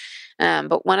incredible.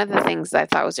 But one of the things that I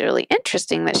thought was really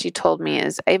interesting that she told me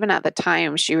is even at the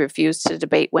time, she refused to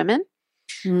debate women.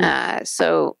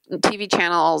 So TV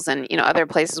channels and, other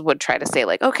places would try to say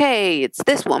like, okay, it's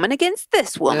this woman against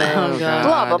this woman,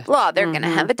 blah, blah, blah. They're going to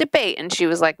have a debate. And she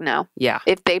was like, no. Yeah.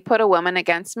 If they put a woman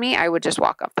against me, I would just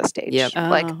walk off the stage. Yep.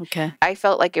 I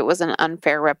felt like it was an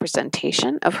unfair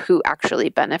representation of who actually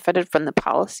benefited from the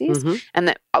policies. And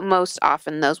that most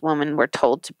often those women were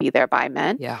told to be there by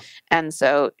men. Yeah. And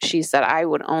so she said, I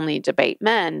would only debate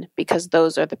men because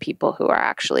those are the people who are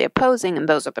actually opposing and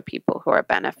those are the people who are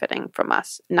benefiting from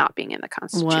us not being in the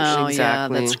Constitution. Wow,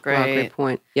 exactly. Yeah, that's great. Wow, great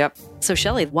point. Yep. So,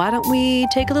 Shelley, why don't we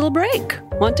take a little break?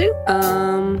 Want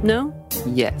to? No?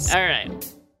 Yes. All right.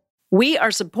 We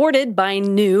are supported by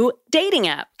New Dating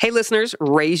App. Hey, listeners,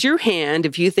 raise your hand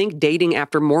if you think dating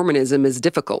after Mormonism is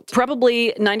difficult.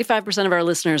 Probably 95% of our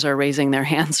listeners are raising their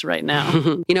hands right now.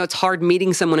 It's hard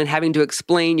meeting someone and having to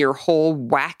explain your whole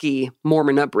wacky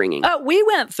Mormon upbringing. Oh, we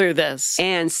went through this.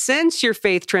 And since your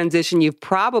faith transition, you've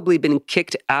probably been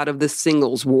kicked out of the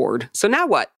singles ward. So now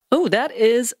what? Oh, that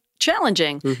is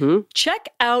challenging. Check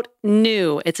out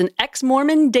New. It's an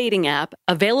ex-Mormon dating app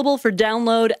available for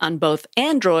download on both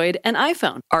Android and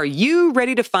iPhone. Are you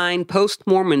ready to find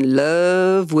post-Mormon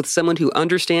love with someone who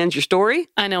understands your story?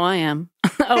 I know I am.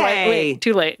 Wait,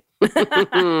 too late.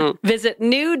 Visit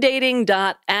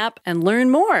newdating.app and learn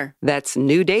more. That's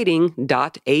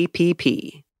newdating.app.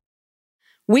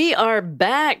 We are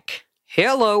back.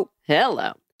 Hello.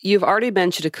 You've already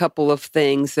mentioned a couple of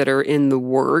things that are in the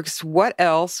works. What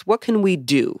else? What can we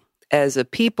do as a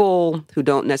people who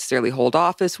don't necessarily hold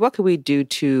office? What can we do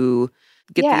to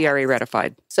get the ERA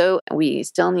ratified? So we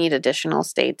still need additional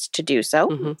states to do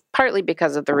so, partly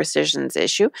because of the rescissions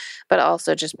issue, but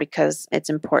also just because it's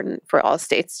important for all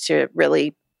states to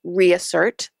really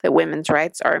reassert that women's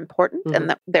rights are important and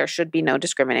that there should be no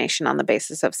discrimination on the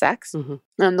basis of sex.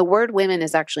 The word women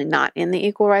is actually not in the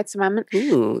Equal Rights Amendment.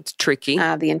 Ooh, it's tricky.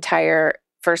 The entire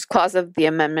first clause of the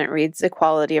amendment reads,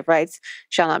 equality of rights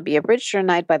shall not be abridged or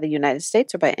denied by the United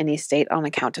States or by any state on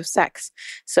account of sex.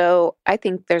 So I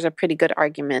think there's a pretty good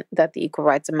argument that the Equal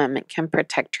Rights Amendment can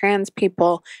protect trans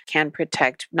people, can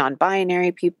protect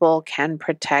non-binary people, can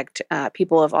protect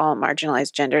people of all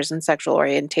marginalized genders and sexual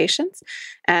orientations.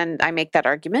 And I make that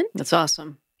argument. That's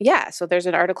awesome. Yeah, so there's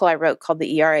an article I wrote called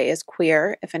The ERA is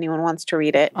Queer, if anyone wants to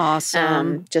read it.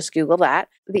 Awesome. Just Google that.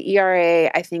 The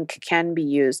ERA, I think, can be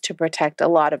used to protect a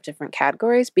lot of different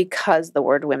categories because the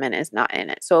word women is not in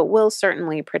it. So it will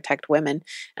certainly protect women,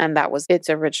 and that was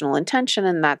its original intention,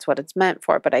 and that's what it's meant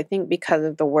for. But I think because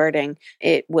of the wording,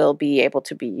 it will be able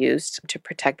to be used to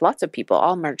protect lots of people,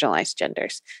 all marginalized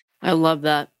genders. I love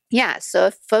that. Yeah, so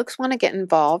if folks want to get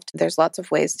involved, there's lots of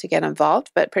ways to get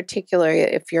involved, but particularly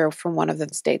if you're from one of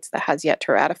the states that has yet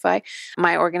to ratify.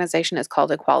 My organization is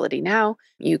called Equality Now.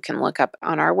 You can look up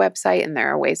on our website, and there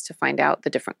are ways to find out the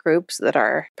different groups that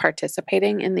are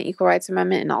participating in the Equal Rights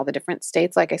Amendment in all the different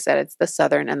states. Like I said, it's the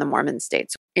Southern and the Mormon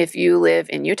states. If you live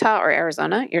in Utah or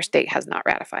Arizona, your state has not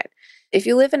ratified. If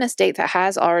you live in a state that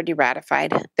has already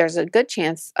ratified, there's a good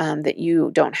chance that you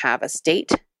don't have a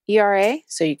state ERA,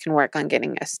 so you can work on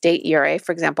getting a state ERA.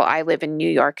 For example, I live in New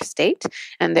York State,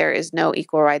 and there is no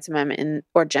Equal Rights Amendment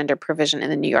or gender provision in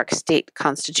the New York State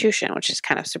Constitution, which is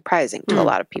kind of surprising to a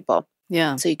lot of people.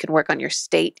 Yeah. So you can work on your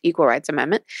state Equal Rights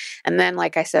Amendment. And then,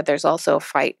 like I said, there's also a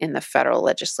fight in the federal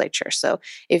legislature. So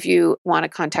if you want to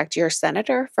contact your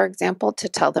senator, for example, to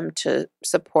tell them to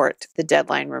support the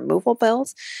deadline removal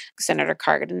bills, Senator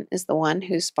Cargan is the one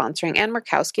who's sponsoring, and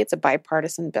Murkowski. It's a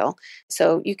bipartisan bill.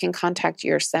 So you can contact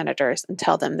your senators and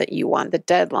tell them that you want the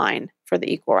deadline for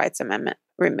the Equal Rights Amendment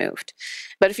removed.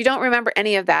 But if you don't remember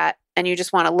any of that, and you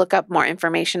just want to look up more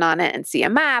information on it and see a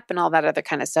map and all that other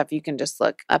kind of stuff, you can just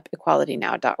look up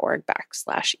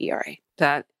equalitynow.org/ERA.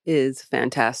 That is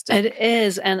fantastic. It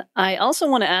is. And I also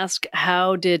want to ask,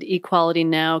 how did Equality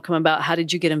Now come about? How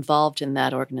did you get involved in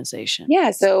that organization?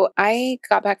 Yeah, so I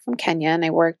got back from Kenya and I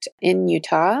worked in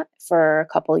Utah for a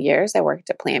couple of years. I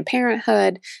worked at Planned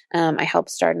Parenthood. I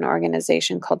helped start an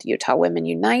organization called Utah Women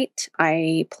Unite.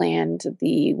 I planned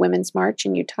the Women's March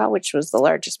in Utah, which was the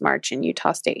largest march in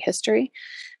Utah state history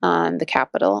on the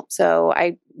Capitol. So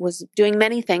I was doing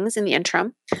many things in the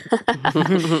interim.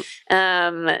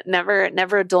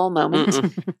 Never a dull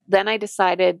moment. Then I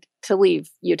decided to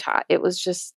leave Utah. It was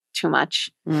just too much.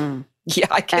 Yeah,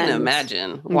 I can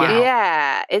imagine. Wow.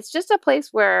 Yeah, it's just a place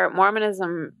where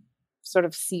Mormonism sort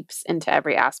of seeps into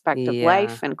every aspect of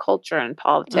life and culture and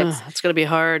politics. It's going to be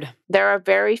hard. There are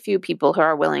very few people who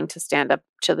are willing to stand up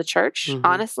to the church.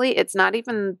 Honestly, it's not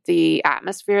even the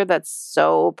atmosphere that's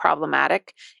so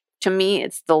problematic. To me,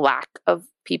 it's the lack of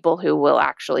people who will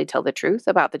actually tell the truth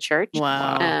about the church.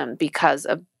 Wow. Because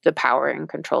of the power and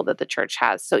control that the church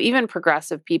has. So even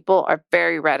progressive people are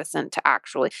very reticent to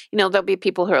actually, there'll be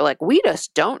people who are like, we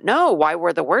just don't know why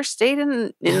we're the worst state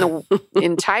in the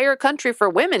entire country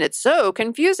for women. It's so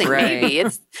confusing. Right.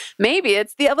 Maybe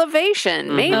it's the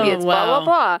elevation. Maybe it's blah,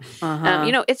 blah,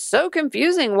 blah. It's so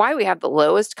confusing why we have the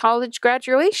lowest college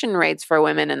graduation rates for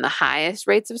women and the highest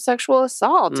rates of sexual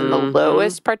assault and the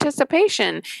lowest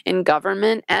participation in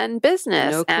government and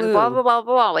business and blah, blah, blah,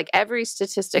 blah. Like every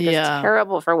statistic is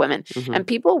terrible for women. And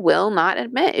people will not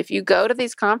admit, if you go to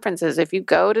these conferences, if you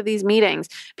go to these meetings,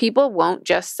 people won't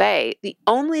just say the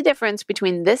only difference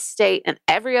between this state and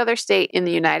every other state in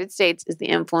the United States is the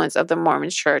influence of the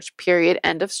Mormon church, period,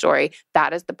 end of story.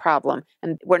 That is the problem.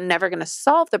 And we're never going to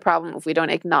solve the problem if we don't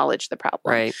acknowledge the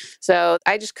problem. Right. So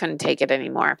I just couldn't take it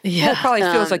anymore. Yeah. Well, it probably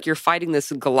feels like you're fighting this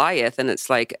Goliath and it's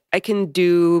like, I can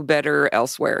do better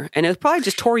elsewhere. And it probably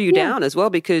just tore you down as well,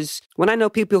 because when I know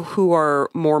people who are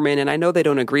Mormon, and I know they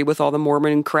don't agree with all the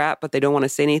Mormon crap, but they don't want to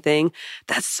say anything,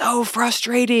 that's so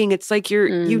frustrating. It's like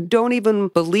you don't even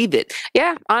believe it.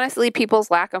 Yeah, honestly,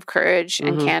 people's lack of courage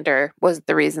and candor was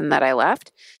the reason that I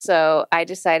left. So I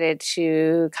decided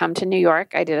to come to New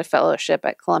York. I did a fellowship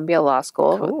at Columbia Law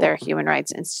School with their Human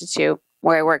Rights Institute,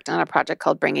 where I worked on a project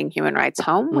called Bringing Human Rights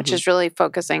Home, which is really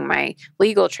focusing my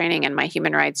legal training and my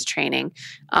human rights training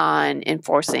on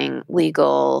enforcing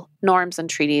legal norms and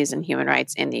treaties and human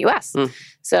rights in the U.S.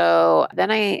 So then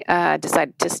I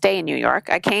decided to stay in New York.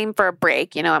 I came for a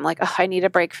break. I'm like, I need a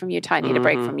break from Utah. I need a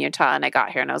break from Utah. And I got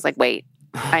here and I was like, wait,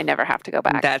 I never have to go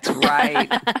back. That's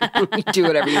right. You do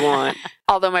whatever you want.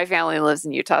 Although my family lives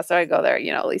in Utah, so I go there,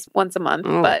 at least once a month.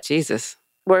 Oh, but Jesus.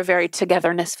 We're a very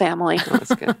togetherness family,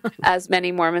 That's good. as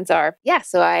many Mormons are. Yeah,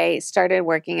 so I started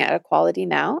working at Equality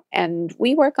Now, and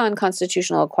we work on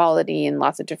constitutional equality in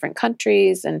lots of different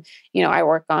countries. And, I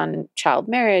work on child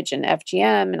marriage and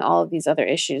FGM and all of these other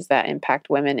issues that impact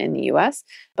women in the U.S.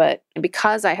 But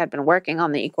because I had been working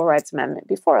on the Equal Rights Amendment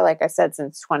before, like I said,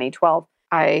 since 2012,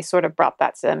 I sort of brought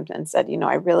that to them and said,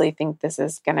 I really think this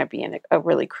is going to be a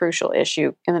really crucial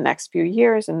issue in the next few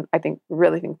years. And I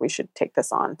really think we should take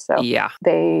this on. So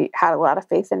they had a lot of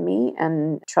faith in me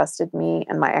and trusted me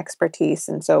and my expertise.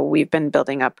 And so we've been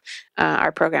building up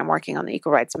our program working on the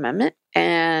Equal Rights Amendment.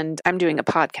 And I'm doing a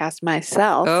podcast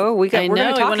myself. Oh, we're going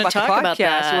to talk about the podcast.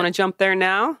 That. You want to jump there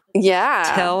now?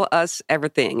 Yeah. Tell us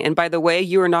everything. And by the way,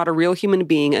 you are not a real human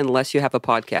being unless you have a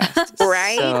podcast.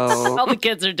 Right? So, all the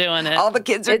kids are doing it. all the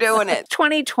kids are doing it.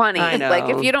 2020. I know. Like,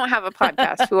 if you don't have a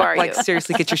podcast, who are Like, you?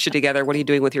 seriously, get your shit together. What are you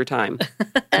doing with your time?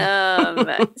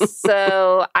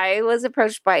 So I was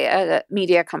approached by a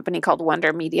media company called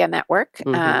Wonder Media Network.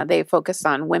 Mhm. They focus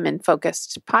on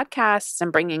women-focused podcasts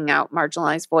and bringing out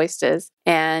marginalized voices.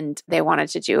 And they wanted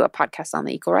to do a podcast on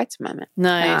the Equal Rights Amendment.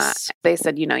 Nice. They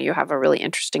said, you have a really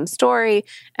interesting story,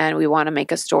 and we want to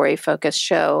make a story-focused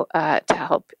show to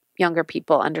help younger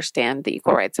people understand the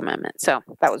Equal Rights Amendment. So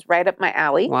that was right up my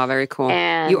alley. Wow, very cool.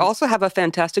 And you also have a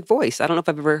fantastic voice. I don't know if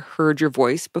I've ever heard your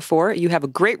voice before. You have a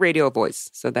great radio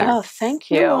voice. So there. Oh, thank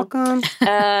you. You're welcome.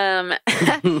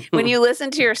 When you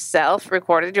listen to yourself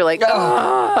recorded, you're like,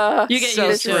 oh, You get so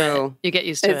used to true. it. You get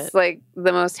used to it's it. like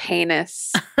the most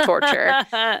heinous torture.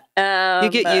 You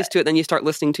get used to it, then you start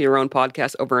listening to your own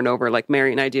podcast over and over, like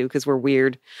Mary and I do, because we're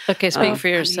weird. Okay, speak for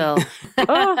yourself.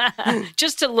 Oh.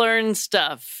 Just to learn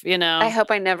stuff, I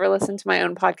hope I never listen to my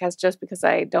own podcast just because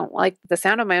I don't like the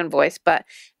sound of my own voice. But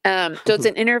so it's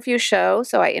an interview show.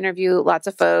 So I interview lots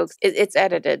of folks. It's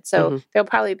edited. So there'll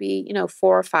probably be,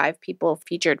 4 or 5 people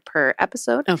featured per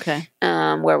episode. Okay.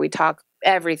 Where we talk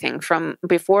everything from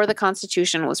before the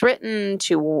Constitution was written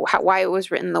to why it was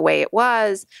written the way it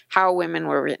was, how women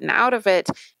were written out of it,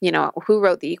 who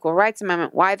wrote the Equal Rights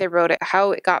Amendment, why they wrote it,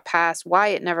 how it got passed, why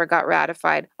it never got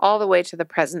ratified, all the way to the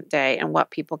present day and what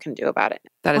people can do about it.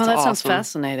 That is That awesome. sounds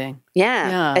fascinating. Yeah,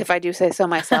 Yeah. if I do say so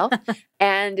myself.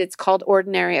 And it's called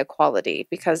Ordinary Equality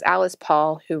because Alice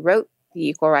Paul, who wrote the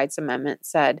Equal Rights Amendment,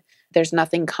 said, there's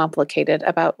nothing complicated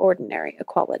about ordinary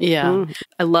equality. Yeah, Mm.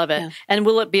 I love it. Yeah. And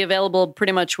will it be available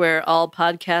pretty much where all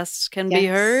podcasts can be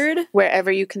Yes. heard?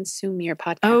 Wherever you consume your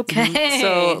podcast. Okay.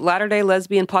 So, Latter-day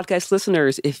Lesbian podcast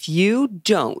listeners, if you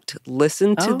don't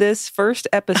listen to this first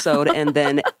episode and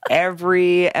then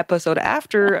every episode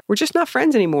after, we're just not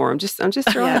friends anymore. I'm just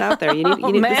throwing it out there. You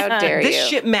need man. How dare this you.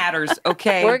 shit matters,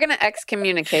 okay? We're going to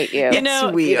excommunicate you. You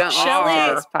know, we you don't Shelley- listen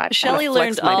to this podcast. Shelley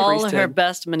Flex learned my all priesthood. her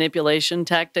best manipulation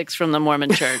tactics from the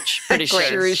Mormon Church. Pretty sure.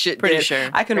 Sure as shit Pretty did. sure.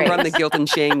 I can Great. run the guilt and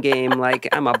shame game like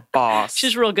I'm a boss.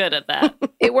 She's real good at that.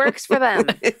 It works for them.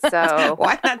 So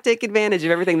Why not take advantage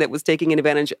of everything that was taking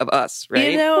advantage of us,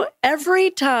 right?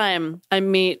 Every time I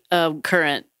meet a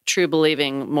current true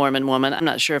believing Mormon woman, I'm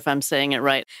not sure if I'm saying it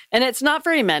right, and it's not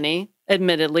very many,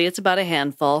 admittedly, it's about a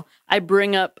handful, I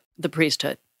bring up the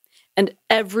priesthood. And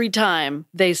every time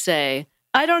they say,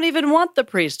 I don't even want the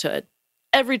priesthood.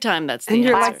 Every time that's the and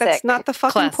you're answer. like, that's not the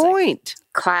fucking Classic. point.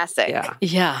 classic. Yeah.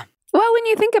 Yeah. Well, when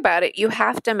you think about it, you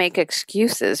have to make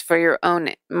excuses for your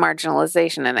own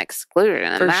marginalization and exclusion.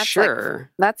 And For that's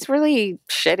sure. That's really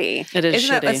shitty. It is Isn't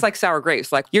that, shitty. that's like sour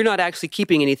grapes. Like, you're not actually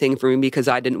keeping anything from me because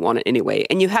I didn't want it anyway.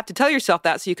 And you have to tell yourself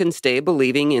that so you can stay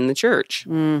believing in the church.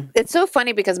 It's so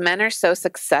funny because men are so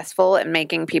successful at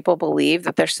making people believe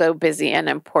that they're so busy and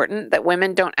important that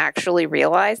women don't actually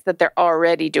realize that they're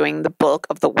already doing the bulk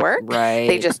of the work. Right.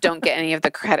 They just don't get any of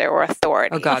the credit or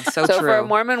authority. Oh, God, so So true. for a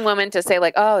Mormon woman to say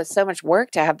like, oh, it's so much work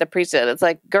to have the priesthood, it's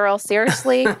like, girl,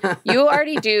 seriously, you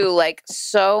already do like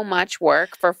so much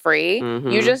work for free.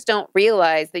 Mhm. You just don't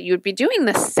realize that you'd be doing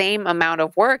the same amount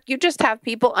of work. You just have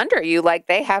people under you like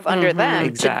they have under them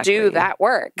Exactly. to do that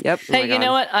work. Yep. Oh Hey, my you God.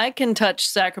 know what? I can touch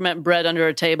sacrament bread under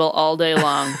a table all day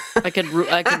long. I could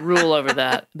rule over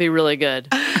that. Be really good.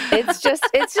 It's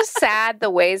just sad the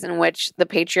ways in which the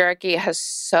patriarchy has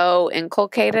so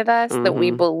inculcated us that we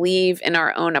believe in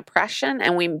our own oppression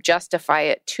and we justify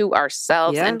it to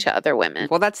ourselves Yeah. and to other women.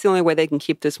 Well, that's the only way they can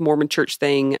keep this Mormon church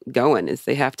thing going is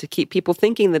they have to keep people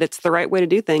thinking that it's the right way to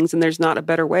do things and there's not a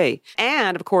better way.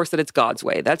 And, of course, that it's God's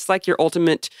way. That's like your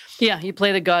ultimate, Yeah, you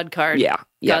play the God card. yeah.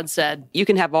 God said. You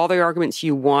can have all the arguments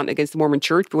you want against the Mormon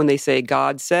church, but when they say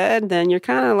God said, then you're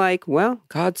kind of like, well,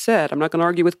 God said. I'm not going to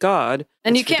argue with God.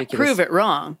 And That's you can't ridiculous. prove it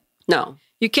wrong. No.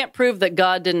 You can't prove that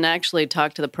God didn't actually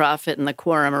talk to the prophet in the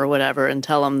quorum or whatever and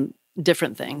tell him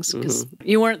different things because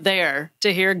you weren't there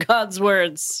to hear God's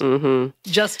words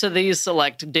just to these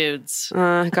select dudes.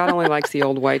 God only likes the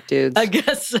old white dudes. I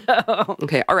guess so.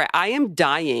 Okay. All right. I am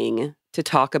dying to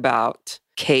talk about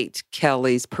Kate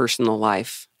Kelly's personal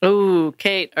life. Ooh,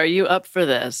 Kate, are you up for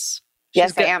this?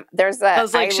 Yes, I am. There's a. I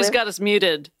was like, she's got us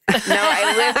muted. No,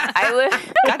 I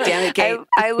live. God damn it, Kate.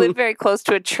 I live very close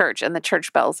to a church, and the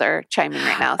church bells are chiming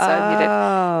right now. So I'm muted.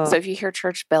 Oh. So if you hear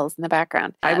church bells in the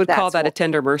background, I would call that a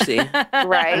tender mercy.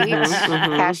 right.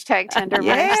 Hashtag tender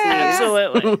Yeah. mercies.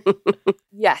 Absolutely.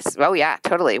 Yes. Oh yeah.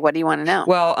 Totally. What do you want to know?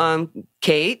 Well,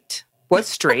 Kate was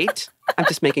straight. I'm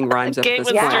just making rhymes up at Kate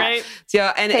this was point. straight.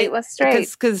 Yeah, and Kate was straight.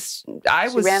 because I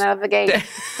She was ran out of the gate.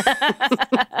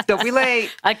 Don't be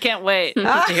late. I can't wait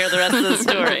to hear the rest of the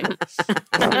story.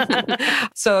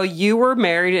 So you were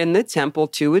married in the temple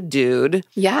to a dude.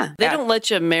 Yeah. They don't let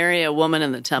you marry a woman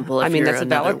in the temple if I mean, you're that's a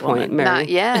another valid point, woman. Mary. Not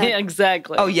yet. Yeah,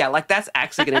 exactly. Oh yeah, like that's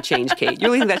actually going to change, Kate. You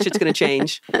really think that shit's going to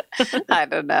change? I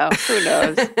don't know. Who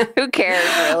knows? Who cares,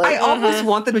 really? I almost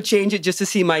want them to change it just to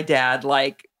see my dad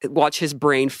like watch his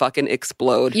brain fucking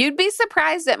explode. You'd be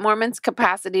surprised at Mormons'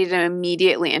 capacity to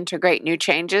immediately integrate new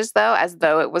changes, though, as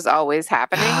though it was always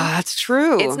happening. That's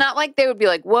true. It's not like they would be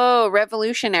like, whoa,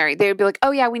 revolutionary. They would be like, oh,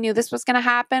 yeah, we knew this was going to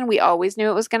happen. We always knew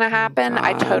it was going to happen.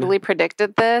 I God. totally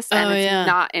predicted this. And Oh, it's yeah.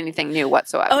 not anything new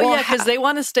whatsoever. Oh, Well, yeah, because they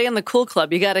want to stay in the cool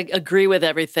club. You got to agree with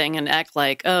everything and act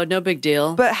like, oh, no big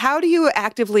deal. But how do you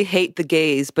actively hate the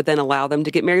gays but then allow them to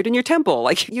get married in your temple?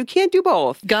 Like you can't do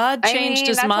both. God I changed mean,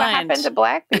 his that's mind. what happened to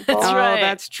black people. That's Oh, right.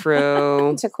 that's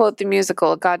true. To quote the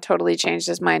musical, God totally changed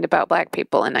his mind about black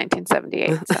people in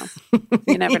 1978. So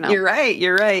you never know. You're right.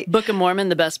 You're right. Book of Mormon,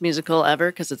 the best musical ever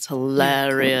because it's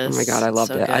hilarious. Oh my God, I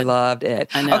loved So it. I good. loved it.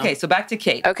 I know. Okay, so back to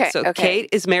Kate. Okay, So okay. Kate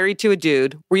is married to a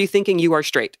dude. Were you thinking you are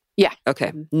straight? Yeah.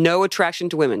 Okay. No attraction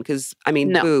to women because, I mean,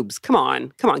 No. boobs. Come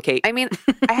on, Kate. I mean,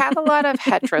 I have a lot of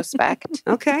heterospect.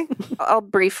 Okay. I'll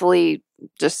briefly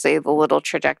just say the little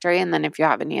trajectory, and then if you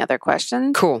have any other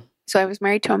questions. Cool. So I was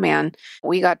married to a man.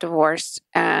 We got divorced,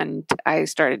 and I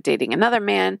started dating another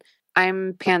man.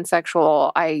 I'm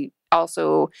pansexual. I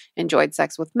also enjoyed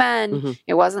sex with men. Mhm.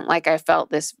 It wasn't like I felt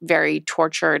this very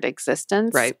tortured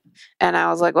existence. Right. And I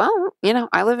was like, well,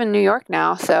 I live in New York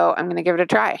now, so I'm going to give it a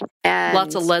try. And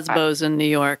Lots of lesbos in New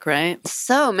York, right?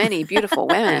 so many beautiful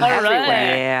women All right.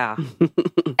 everywhere. Yeah.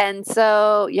 And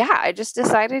so, yeah, I just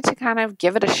decided to kind of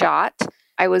give it a shot.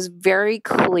 I was very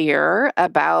clear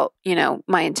about,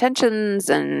 my intentions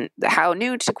and how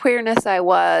new to queerness I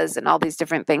was and all these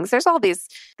different things. There's all these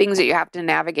things that you have to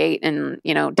navigate in,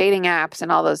 dating apps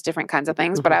and all those different kinds of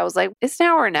things. But I was like, it's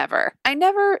now or never. I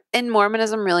never in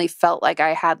Mormonism really felt like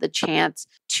I had the chance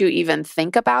to even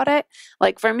think about it.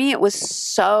 Like for me, it was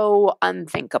so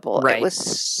unthinkable. Right. It was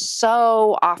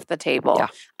so off the table. Yeah.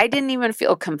 I didn't even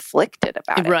feel conflicted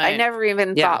about it. I Right. never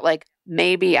even Yeah. thought like,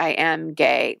 maybe I am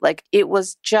gay. Like it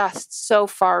was just so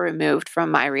far removed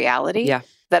from my reality Yeah.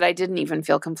 that I didn't even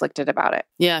feel conflicted about it.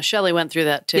 Yeah, Shelley went through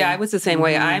that too. Yeah, I was the same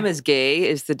way. Mhm. I'm as gay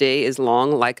as the day is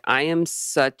long. Like I am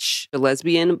such a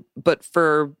lesbian, but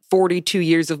for 42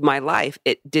 years of my life,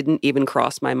 it didn't even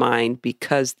cross my mind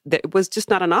because it was just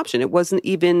not an option. It wasn't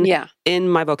even Yeah. in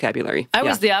my vocabulary. I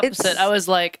was the opposite. It's- I was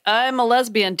like, I'm a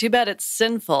lesbian. Too bad it's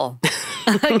sinful.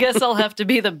 I guess I'll have to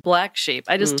be the black sheep.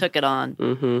 I just took it on.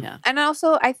 Mm-hmm. Yeah. And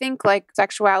also, I think like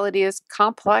sexuality is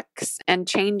complex and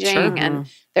changing. Sure. And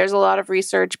there's a lot of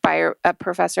research by a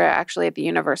professor actually at the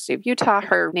University of Utah.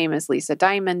 Her name is Lisa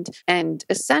Diamond. And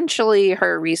essentially,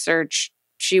 her research,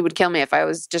 she would kill me if I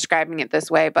was describing it this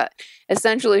way, but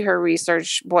essentially, her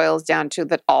research boils down to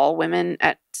that all women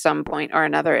at some point or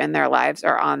another in their lives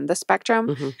are on the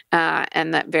spectrum, Mhm.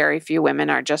 and that very few women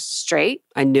are just straight.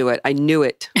 I knew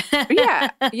it.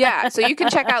 Yeah. So you can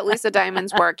check out Lisa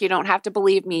Diamond's work. You don't have to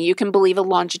believe me. You can believe a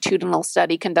longitudinal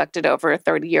study conducted over a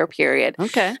 30-year period.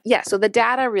 Okay. Yeah. So the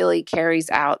data really carries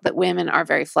out that women are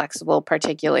very flexible,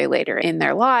 particularly later in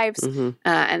their lives, Mhm.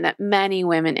 and that many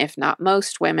women, if not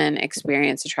most women,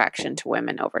 experience attraction to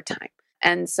women over time.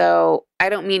 And so I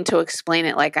don't mean to explain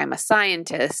it like I'm a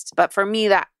scientist, but for me,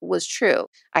 that was true.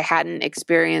 I hadn't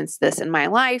experienced this in my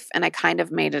life, and I kind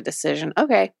of made a decision.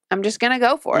 Okay, I'm just going to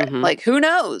go for it. Mhm. Like, who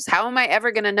knows? How am I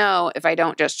ever going to know if I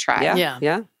don't just try? Yeah. Yeah.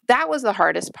 Yeah. That was the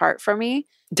hardest part for me.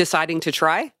 Deciding to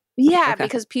try? Yeah, Okay.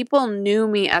 because people knew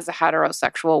me as a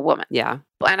heterosexual woman. Yeah.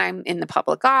 And I'm in the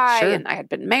public eye, Sure. and I had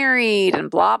been married, and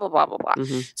blah, blah, blah, blah, blah.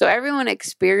 Mhm. So everyone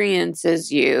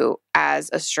experiences you as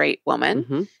a straight woman.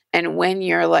 Mhm. And when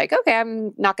you're like, okay,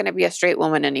 I'm not going to be a straight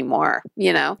woman anymore,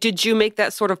 Did you make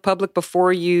that sort of public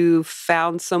before you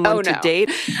found someone Oh, to no. date?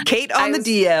 Kate on I the was-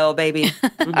 DL, baby.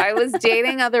 I was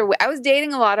dating I was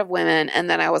dating a lot of women. And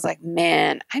then I was like,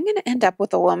 man, I'm going to end up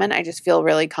with a woman. I just feel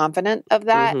really confident of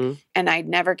that. Mhm. And I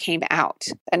never came out.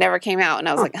 And I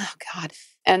was like, oh God.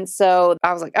 And so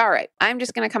I was like, all right, I'm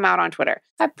just going to come out on Twitter.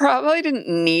 I probably didn't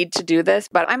need to do this,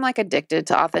 but I'm like addicted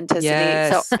to authenticity.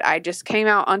 Yes. So I just came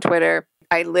out on Twitter.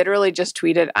 I literally just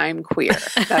tweeted, I'm queer.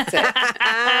 That's it.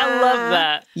 I love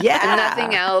that. Yeah. And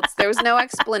nothing else. There was no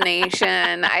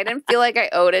explanation. I didn't feel like I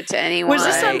owed it to anyone. Was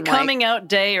this on Like, coming out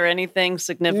day or anything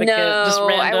significant? No, just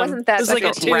random? I wasn't that It was like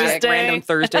a specific. Tuesday. Random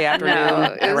Thursday afternoon, No,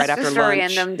 it was right after just lunch. a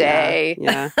random day.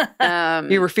 Yeah.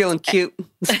 You were feeling cute.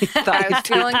 I was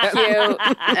feeling cute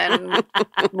and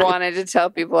wanted to tell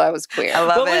people I was queer. I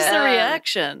love What was it. the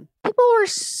reaction? People were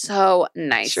so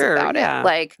nice Sure, about yeah. it.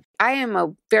 Like, I am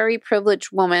a very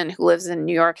privileged woman who lives in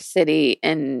New York City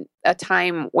in a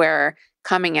time where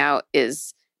coming out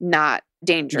is not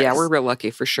dangerous. Yeah, we're real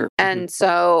lucky for sure. And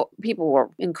so people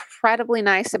were incredibly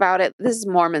nice about it. This is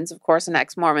Mormons, of course, and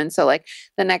ex-Mormon. So like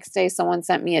the next day, someone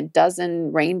sent me a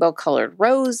dozen rainbow colored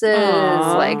roses.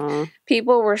 Aw. Like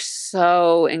people were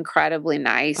so incredibly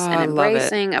nice Oh, and I love it.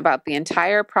 embracing about the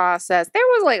entire process. There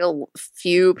was like a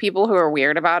few people who were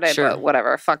weird about it, Sure. but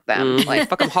whatever, fuck them. Mhm. Like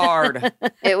Fuck them hard.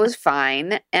 it was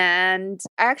fine. And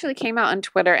I actually came out on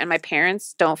Twitter, and my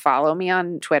parents don't follow me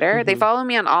on Twitter. They Mhm. follow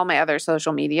me on all my other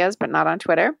social medias, but not on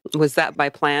Twitter. Was that by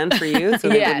plan for you? So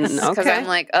they Yes, didn't- because okay. I'm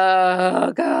like,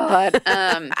 oh God.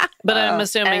 But I'm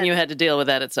assuming and- you had to deal with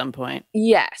that at some point.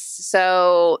 Yes.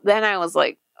 So then I was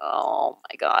like, oh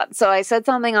my God. So I said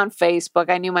something on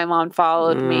Facebook. I knew my mom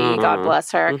followed me. God Mhm.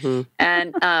 bless her. Mhm.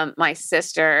 And my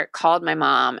sister called my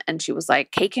mom and she was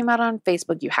like, Kate came out on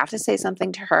Facebook. You have to say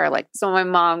something to her. Like, so my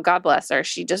mom, God bless her,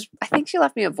 I think she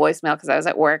left me a voicemail because I was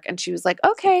at work, and she was like,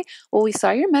 okay, well, we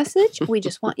saw your message. We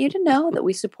just want you to know that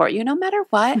we support you no matter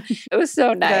what. It was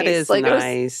so nice. That is like, It was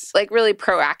nice. like really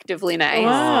proactively nice.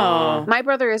 Wow. My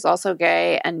brother is also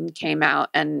gay and came out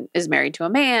and is married to a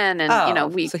man. And, Oh, you know,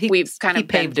 we've so he kind of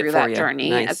been paved it through for that you. journey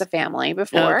Nice. as a family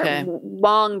before, Okay.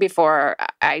 long before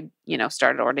I,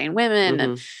 started ordaining women.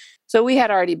 And Mhm. so we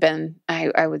had already been,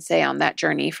 I would say, on that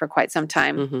journey for quite some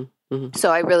time. Mhm. Mhm.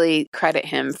 So I really credit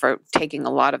him for taking a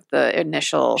lot of the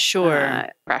initial Sure.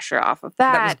 pressure off of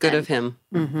that. That was good And of him.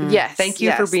 Mhm. Yes. Thank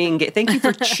you for yes. being gay. Thank you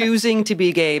for choosing to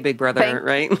be gay, big brother, Thank-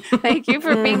 right? Thank you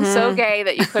for being so Mhm. gay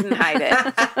that you couldn't hide it.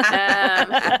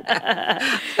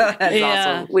 That's Yeah.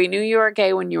 awesome. We knew you were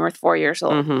gay when you were 4 years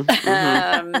old. Mhm.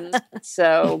 Mhm.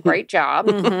 So great job.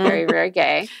 Mhm. Very, very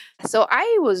gay. So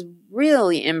I was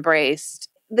really embraced.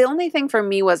 The only thing for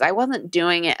me was I wasn't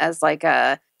doing it as like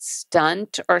a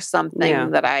stunt or something Yeah.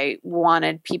 that I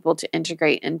wanted people to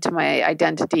integrate into my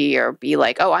identity or be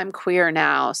like, oh, I'm queer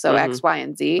now. So Mhm. X, Y,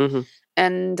 and Z. Mhm.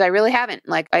 And I really haven't.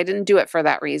 Like, I didn't do it for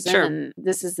that reason. Sure. And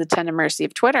this is the tender mercy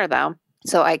of Twitter, though.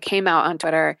 So I came out on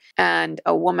Twitter, and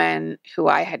a woman who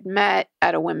I had met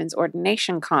at a women's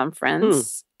ordination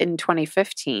conference in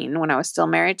 2015 when I was still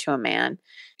married to a man,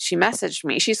 she messaged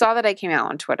me. She saw that I came out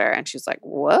on Twitter, and she's like,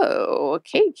 whoa,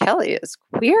 Kate Kelly is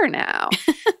queer now.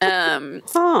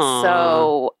 Aw.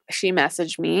 So she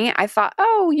messaged me. I thought,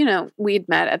 oh, we'd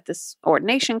met at this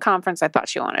ordination conference. I thought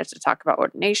she wanted to talk about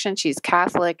ordination. She's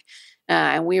Catholic.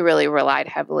 And we really relied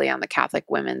heavily on the Catholic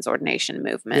women's ordination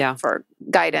movement Yeah. for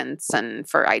guidance and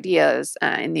for ideas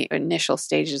in the initial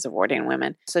stages of ordaining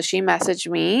women. So she messaged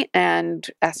me and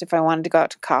asked if I wanted to go out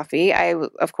to coffee. I,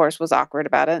 of course, was awkward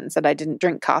about it and said I didn't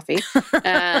drink coffee.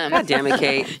 God damn it,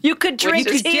 Kate. You could drink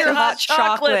you could tea get or hot hot chocolate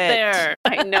chocolate. there.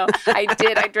 I know. I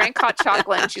did. I drank hot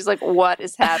chocolate. And she's like, what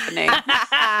is happening?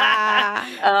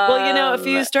 Well, if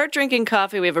you start drinking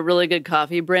coffee, we have a really good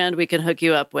coffee brand we can hook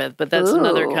you up with, but that's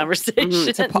another Ooh. conversation. Mhm.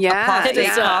 It's Yeah,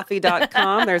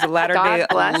 apostatecoffee.com. There's a latter-day God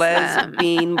bless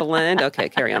lesbian blend. Okay,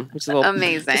 carry on. Just a little,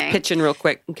 Amazing. Just pitching real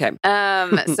quick. Okay.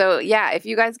 So yeah, if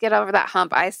you guys get over that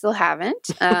hump, I still haven't.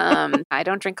 I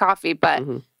don't drink coffee, but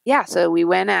Mhm. yeah, so we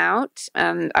went out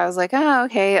and I was like, oh,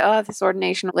 okay. Oh, this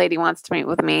ordination lady wants to meet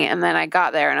with me. And then I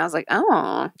got there and I was like,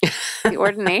 oh, the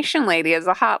ordination lady is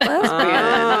a hot lesbian.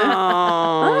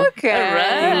 Oh. Okay. All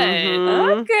right.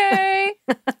 Mhm. Okay.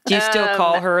 Do you still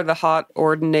call her the hot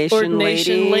ordination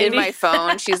Ordination lady? In my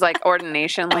phone, she's like,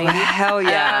 ordination Oh, lady. hell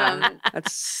yeah. Um,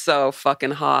 That's so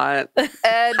fucking hot.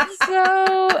 And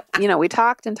so, we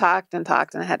talked and talked and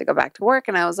talked, and I had to go back to work.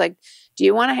 And I was like, do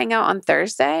you want to hang out on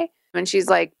Thursday? And she's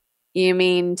like, you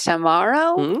mean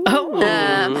tomorrow? Oh.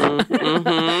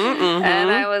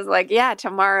 And I was like, yeah,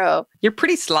 tomorrow. You're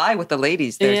pretty sly with the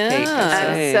ladies there, Kate. Yeah. I'd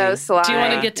I'm say. so sly. Do you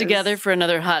want to It get was together for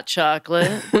another hot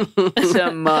chocolate?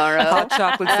 tomorrow? Hot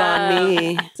chocolate's on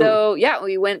me. So, yeah,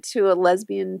 we went to a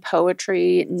lesbian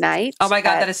poetry night. Oh my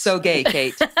God, at- that is so gay,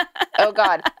 Kate. Oh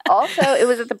God. Also, it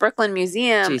was at the Brooklyn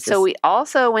Museum. Jesus. So we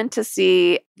also went to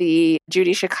see the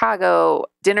Judy Chicago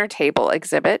dinner table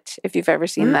exhibit, if you've ever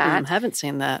seen that. Haven't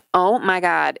seen that. Oh my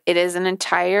God. It is an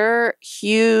entire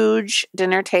huge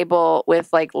dinner table with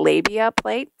like labia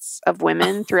plates of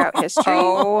women throughout history.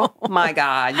 Oh my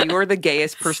God. You are the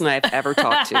gayest person I've ever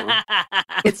talked to.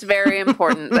 It's very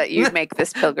important that you make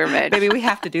this pilgrimage. Baby, we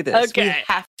have to do this. Okay. We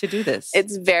have to do this.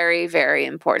 It's very, very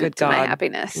important Good to my God.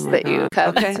 happiness Oh my that you God. come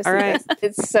Okay, to see all right.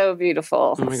 this. It's so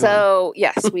beautiful. Oh my God. So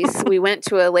yes, we went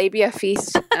to a labia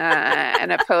feast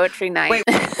and a poetry night. Wait.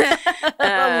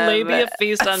 A labia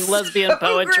feast on lesbian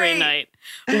poetry great. night.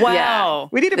 Wow.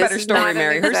 We need a This better is not story, an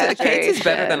Mary. Kate's is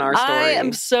better than our story. I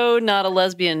am so not a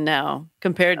lesbian now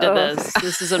compared to this.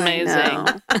 This is I amazing.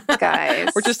 know. Guys.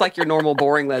 We're just like your normal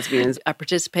boring lesbians. I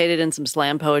participated in some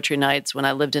slam poetry nights when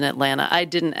I lived in Atlanta. I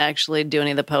didn't actually do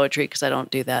any of the poetry because I don't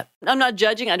do that. I'm not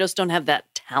judging. I just don't have that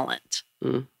talent.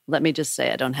 Let me just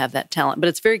say I don't have that talent, but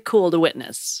it's very cool to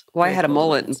witness. Well, I Very had a cool to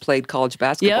mullet and witness. played college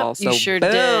basketball. Yep, you so sure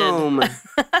did. boom.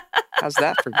 How's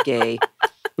that for gay?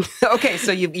 Okay,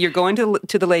 so you're going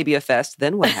to the Labia Fest.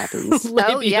 Then what happens? Oh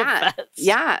Labia yeah. fest.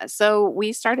 Yeah. So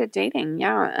we started dating.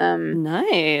 Yeah.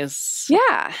 Nice.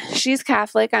 Yeah. She's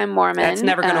Catholic. I'm Mormon. That's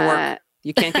never going to work.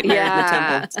 You can't get married in the yeah.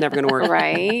 temple. It's never going to work.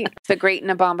 Right. The great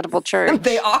and abominable church.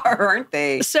 They are, aren't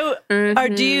they? So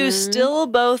do you still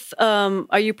both,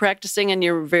 are you practicing in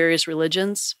your various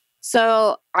religions?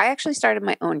 So I actually started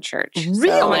my own church.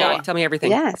 Really? Oh my So- God, tell me everything.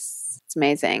 Yes. It's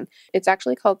amazing. It's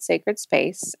actually called Sacred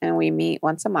Space, and we meet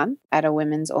once a month at a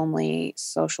women's only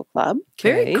social club.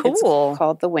 Very Okay. cool.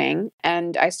 Called The Wing.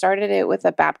 And I started it with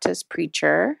a Baptist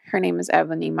preacher. Her name is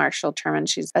Ebony Marshall Turman.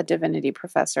 She's a divinity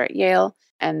professor at Yale.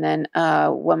 And then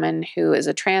a woman who is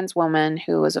a trans woman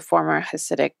who was a former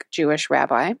Hasidic Jewish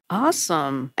rabbi.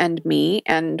 Awesome. And me,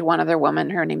 and one other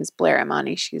woman. Her name is Blair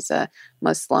Imani. She's a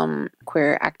Muslim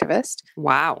queer activist.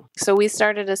 Wow. So we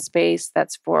started a space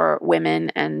that's for women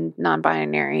and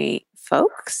non-binary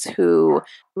folks who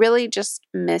really just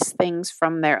miss things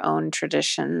from their own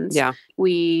traditions. Yeah.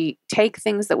 We take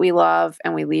things that we love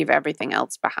and we leave everything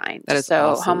else behind. That is so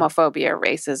awesome. homophobia,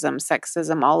 racism,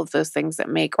 sexism, all of those things that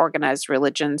make organized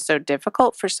religion so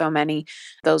difficult for so many,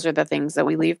 those are the things that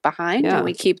we leave behind. Yeah. And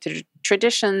we keep the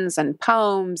traditions and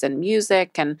poems and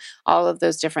music and all of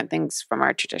those different things from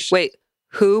our tradition. Wait,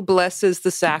 who blesses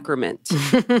the sacrament?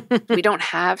 We don't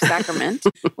have sacrament.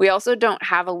 We also don't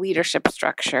have a leadership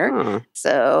structure. Huh.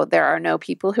 So there are no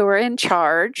people who are in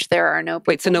charge. There are no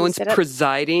people Wait, so no who one's sit at-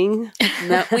 presiding?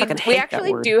 No, we fucking hate we that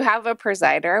actually word. do have a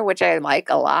presider, which I like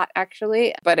a lot,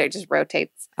 actually, but it just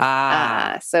rotates.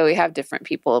 So we have different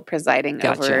people presiding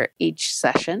Gotcha. over each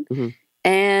session. Mhm.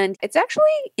 And it's actually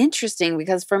interesting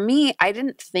because for me, I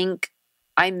didn't think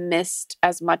I missed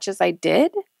as much as I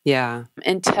did Yeah.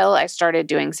 until I started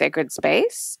doing Sacred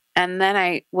Space. And then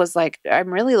I was like,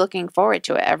 I'm really looking forward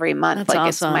to it every month. That's like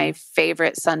awesome. it's my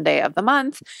favorite Sunday of the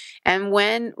month. And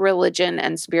when religion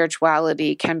and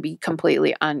spirituality can be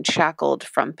completely unshackled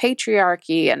from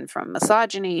patriarchy and from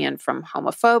misogyny and from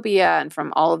homophobia and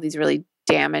from all of these really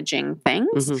damaging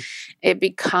things, Mhm. it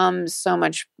becomes so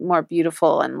much more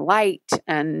beautiful and light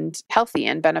and healthy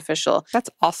and beneficial. That's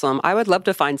awesome. I would love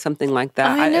to find something like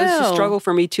that. I It was a know. struggle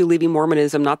for me too, leaving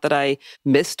Mormonism. Not that I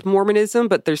missed Mormonism,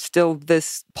 but there's still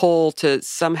this pull to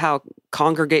somehow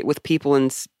congregate with people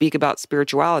and speak about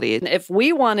spirituality. If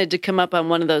we wanted to come up on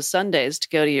one of those Sundays to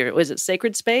go to your, was it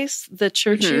Sacred Space, the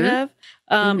church you Mhm. have?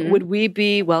 Mhm. Would we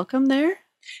be welcome there?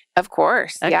 Of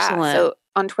course. Yeah. Excellent. So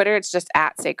on Twitter, it's just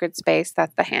at Sacred Space.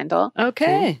 That's the handle.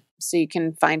 Okay. So you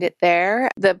can find it there.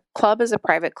 The club is a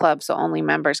private club, so only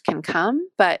members can come,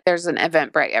 but there's an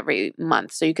Eventbrite every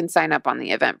month. So you can sign up on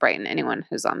the Eventbrite and anyone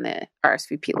who's on the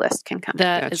RSVP list can come.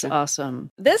 That is Gotcha.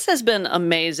 awesome. This has been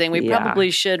amazing. We Yeah.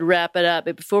 probably should wrap it up.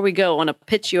 But before we go, I want to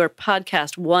pitch your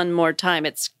podcast one more time.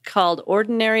 It's called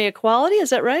Ordinary Equality.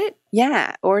 Is that right?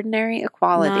 Yeah, Ordinary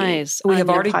Equality. Nice. We have On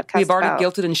your already podcast about-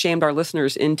 guilted and shamed our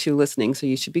listeners into listening, so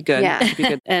you should be good. Yeah. You should be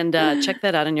good. And check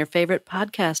that out on your favorite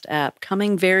podcast app.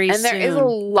 Coming very And soon. there is a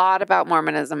lot about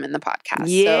Mormonism in the podcast.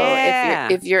 Yeah.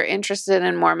 So if you're interested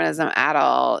in Mormonism at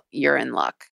all, you're in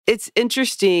luck. It's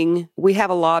interesting. We have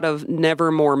a lot of never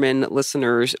Mormon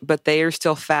listeners, but they are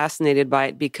still fascinated by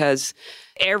it because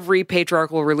every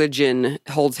patriarchal religion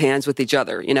holds hands with each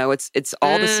other. You know, it's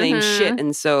all the same Mhm. shit.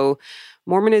 And so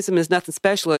Mormonism is nothing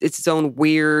special. It's its own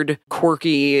weird,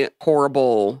 quirky,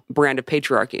 horrible brand of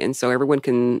patriarchy. And so everyone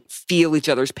can feel each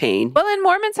other's pain. Well, and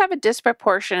Mormons have a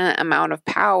disproportionate amount of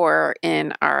power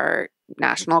in our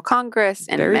National Congress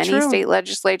and Very many true. state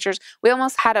legislatures. We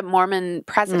almost had a Mormon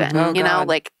president. Oh, you know, God.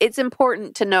 like it's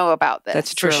important to know about this.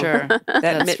 That's For true. sure. That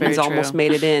That's Mittens very almost true.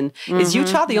 made it in. Is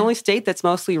Utah the only state that's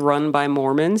mostly run by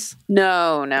Mormons?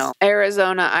 No.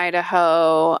 Arizona,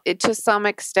 Idaho, to some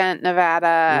extent,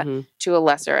 Nevada, Mhm. to a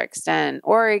lesser extent,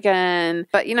 Oregon.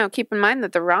 But, you know, keep in mind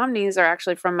that the Romneys are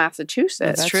actually from Massachusetts.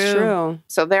 That's That's true. true.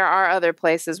 So there are other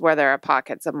places where there are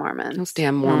pockets of Mormons. Those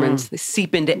damn Mormons. They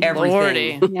seep into everything.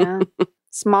 Lordy. Yeah.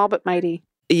 Small but mighty.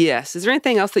 Yes. Is there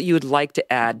anything else that you would like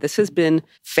to add? This has been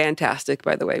fantastic,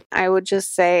 by the way. I would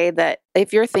just say that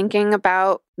if you're thinking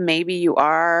about maybe you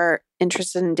are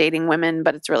interested in dating women,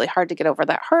 but it's really hard to get over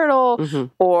that hurdle, Mhm.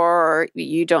 or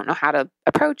you don't know how to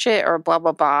approach it, or blah,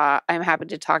 blah, blah, I'm happy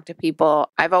to talk to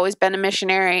people. I've always been a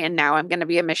missionary, and now I'm going to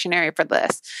be a missionary for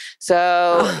this.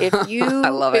 So if you I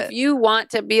love if it. you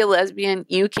want to be a lesbian,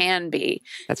 you can be.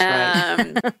 That's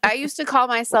right. I used to call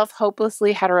myself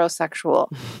hopelessly heterosexual.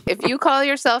 If you call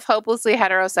yourself hopelessly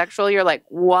heterosexual, you're like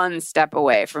one step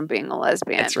away from being a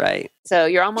lesbian. That's right. So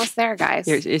you're almost there, guys.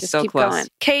 You're Just so keep close. going.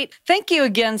 Kate, thank you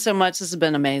again so much. This has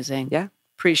been amazing. Yeah.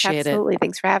 Appreciate it. Absolutely.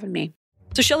 Thanks for having me.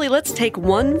 So, Shelley, let's take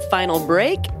one final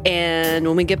break. And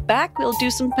when we get back, we'll do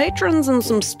some patrons and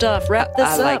some stuff. Wrap this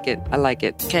I up. like it. I like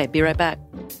it. Okay, be right back.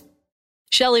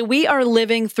 Shelley, we are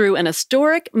living through an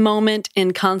historic moment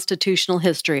in constitutional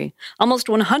history. Almost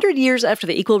 100 years after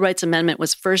the Equal Rights Amendment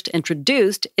was first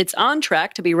introduced, it's on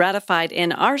track to be ratified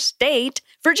in our state,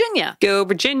 Virginia. Go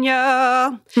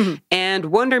Virginia! And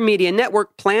Wonder Media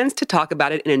Network plans to talk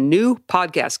about it in a new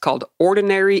podcast called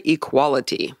Ordinary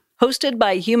Equality. Hosted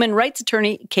by human rights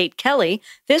attorney Kate Kelly,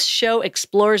 this show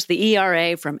explores the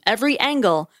ERA from every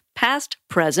angle, past,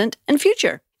 present, and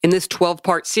future. In this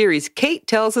 12-part series, Kate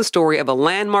tells the story of a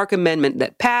landmark amendment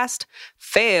that passed,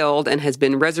 failed, and has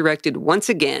been resurrected once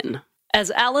again. As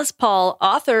Alice Paul,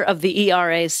 author of the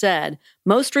ERA, said,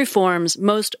 most reforms,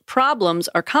 most problems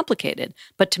are complicated.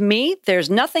 But to me,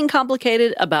 there's nothing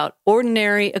complicated about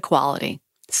ordinary equality.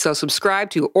 So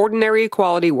subscribe to Ordinary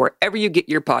Equality wherever you get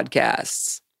your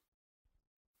podcasts.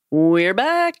 We're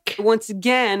back. Once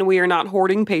again, we are not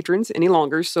hoarding patrons any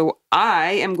longer, so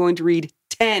I am going to read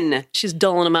 10 She's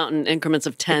doling them out in increments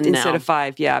of 10 instead now. of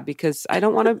 5, yeah, because I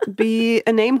don't want to be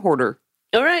a name hoarder.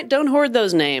 All right, don't hoard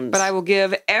those names. But I will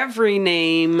give every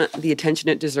name the attention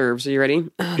it deserves. Are you ready?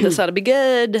 This ought to be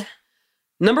good.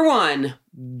 Number 1,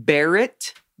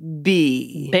 Barrett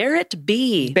B. Barrett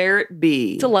B. Barrett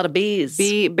B. It's a lot of B's.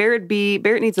 Barrett B.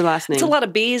 Barrett needs a last name. It's a lot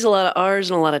of B's, a lot of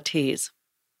R's, and a lot of T's.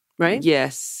 Right?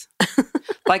 Yes.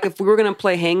 Like if we were going to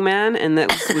play Hangman and that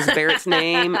was Barrett's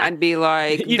name, I'd be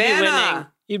like, You'd be winning.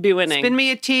 Vanna, You'd be winning. spin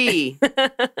me a T.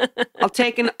 I'll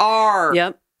take an R.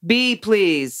 Yep. B,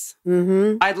 please.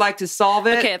 Mm-hmm. I'd like to solve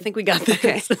it. Okay, I think we got this.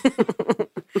 Okay.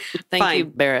 Thank Fine. you,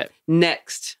 Barrett.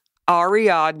 Next,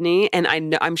 Ariadne, and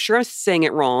I'm sure I'm saying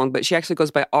it wrong, but she actually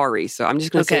goes by Ari, so I'm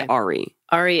just going to Okay. say Ari.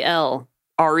 R-E-L.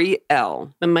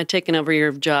 Ariel. Am I taking over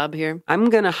your job here? I'm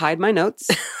going to hide my notes.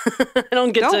 I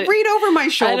don't get Don't to read over my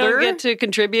shoulder. I don't get to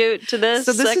contribute to this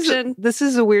So section. this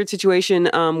is a weird situation.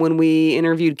 When we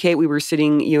interviewed Kate, we were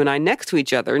sitting, you and I, next to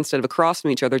each other instead of across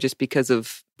from each other just because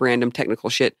of random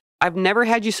technical shit. I've never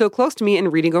had you so close to me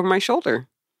and reading over my shoulder.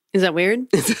 Is that weird?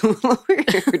 It's a little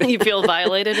weird. You feel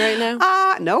violated right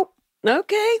now? Nope.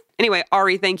 Okay. Anyway,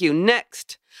 Ari, thank you.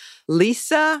 Next,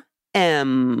 Lisa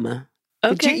M.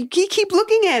 Okay. You keep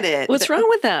looking at it. What's wrong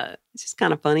with that? It's just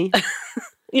kind of funny.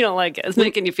 You don't like it. It's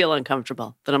making you feel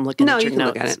uncomfortable that I'm looking No, at you your can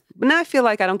notes. look at it. But now I feel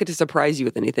like I don't get to surprise you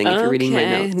with anything if you're reading my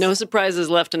Okay. notes. No surprises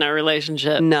left in our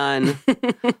relationship. None.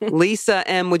 Lisa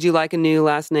M., would you like a new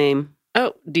last name?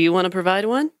 Oh, do you want to provide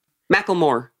one?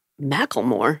 Macklemore.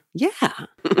 Macklemore. Yeah. All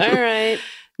right.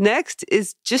 Next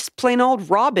is just plain old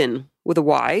Robin with a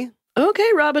Y. Okay,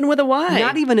 Robin with a Y.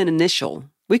 Not even an initial.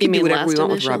 We can do mean whatever we last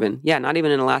want initial? with Robin. Yeah, not even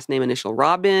in a last name initial.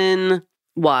 Robin.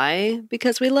 Why?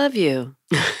 Because we love you.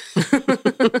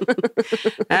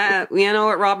 You know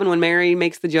what, Robin? When Mary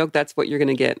makes the joke, that's what you're going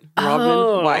to get. Robin.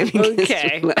 Oh, Why? Because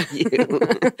okay. we love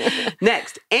you.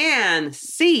 Next, Anne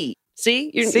C.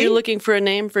 See? You're, See? you're looking for a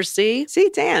name for C? See,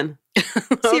 it's Anne.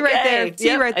 See right there. Okay. See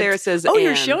Yep. right there. It says Oh,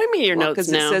 you're Anne. showing me your notes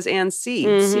because now. it says Anne C.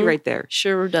 Mhm. See right there.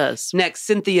 Sure does. Next,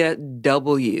 Cynthia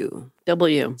W.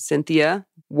 W. Cynthia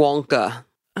Wonka.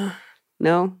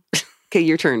 No? Okay,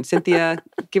 your turn. Cynthia,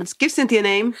 give Cynthia a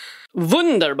name.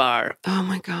 Wunderbar. Oh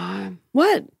my God.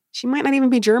 What? She might not even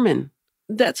be German.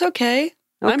 That's okay.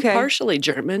 I'm Okay. partially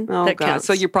German. Oh that God. counts.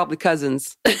 So you're probably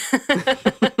cousins.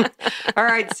 All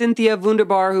right, Cynthia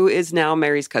Wunderbar, who is now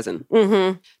Mary's cousin.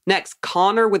 Mm-hmm. Next,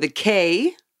 Connor with a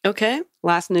K. Okay.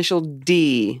 Last initial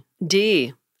D.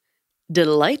 D.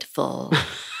 Delightful.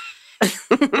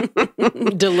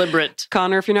 Deliberate.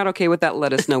 Connor, if you're not okay with that,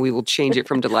 let us know. We will change it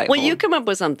from delightful. Well, you come up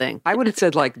with something. I would have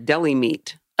said like deli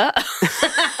meat.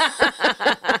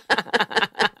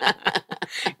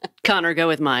 Connor, go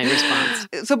with my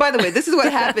response. So, by the way, this is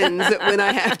what happens when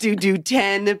I have to do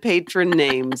 10 patron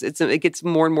names. It gets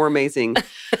more and more amazing. Does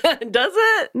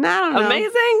it? No, I don't know.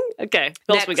 Amazing? Okay.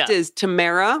 What else Next we got? is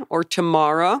Tamara or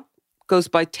Tamara. Goes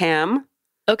by Tam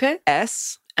Okay.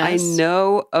 S. I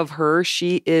know of her.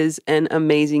 She is an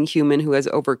amazing human who has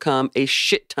overcome a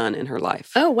shit ton in her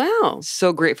life. Oh, wow.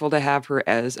 So grateful to have her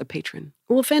as a patron.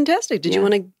 Well, fantastic. Did you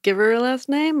want to give her a last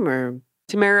name or?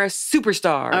 Tamara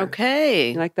Superstar.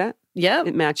 Okay. You like that? Yep.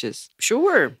 It matches.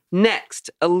 Sure.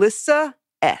 Next, Alyssa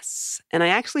S. And I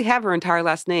actually have her entire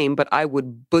last name, but I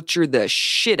would butcher the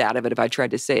shit out of it if I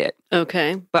tried to say it.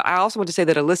 Okay. But I also want to say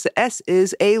that Alyssa S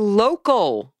is a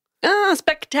local. Ah,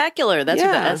 spectacular. That's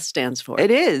what the Yeah. S stands for. It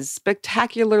is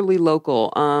spectacularly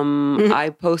local.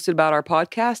 I posted about our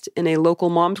podcast in a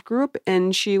local moms group,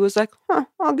 and she was like,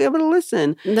 I'll give it a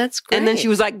listen. That's great. And then she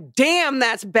was like, damn,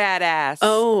 that's badass.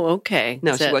 Oh, okay.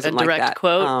 No, Is she that wasn't a like direct that.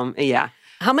 quote? Yeah.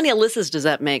 How many Alyssas does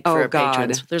that make for Oh, our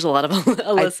patrons? God. There's a lot of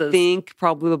Alyssas. I think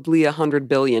probably 100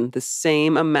 billion, the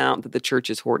same amount that the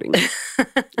church is hoarding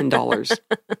in dollars.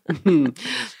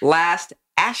 Last,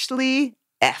 Ashley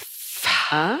F.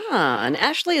 And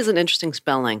Ashley is an interesting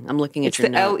spelling. I'm looking at It's your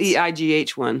the notes. Leigh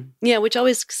one. Yeah, which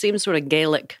always seems sort of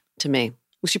Gaelic to me.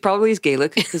 Well, she probably is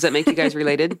Gaelic. Does that make you guys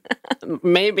related?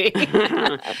 Maybe.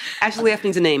 Ashley F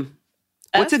needs a name.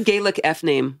 What's a Gaelic F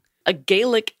name? A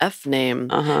Gaelic F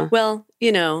name. Uh-huh. Well,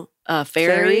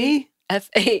 Fairy.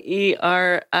 Faerie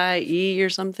or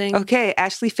something. Okay,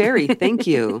 Ashley Ferry. Thank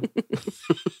you.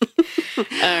 All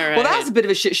right. Well, that was a bit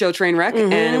of a shit show train wreck,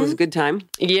 and it was a good time.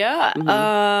 Yeah.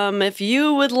 If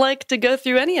you would like to go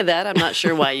through any of that, I'm not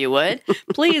sure why you would,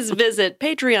 please visit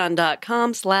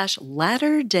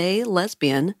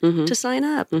patreon.com/latterdayLesbian to sign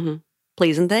up.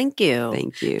 Please and thank you.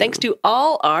 Thank you. Thanks to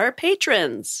all our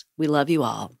patrons. We love you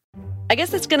all. I guess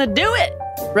that's going to do it,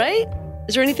 right?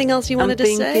 Is there anything else you wanted to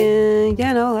say?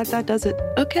 Yeah, no, that does it.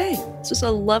 Okay. This was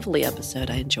a lovely episode.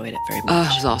 I enjoyed it very much. Oh,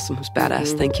 it was awesome. It was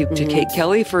badass. Thank you to Kate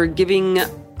Kelly for giving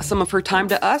some of her time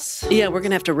to us. Yeah, we're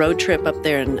going to have to road trip up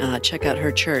there and check out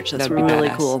her church. That's That'd be really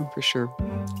badass, cool. For sure.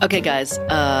 Okay, guys.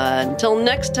 Until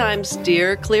next time,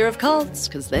 steer clear of cults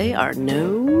because they are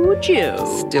no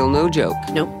joke. Still no joke.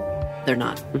 Nope, they're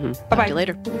not. Bye-bye. Talk to you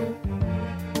later.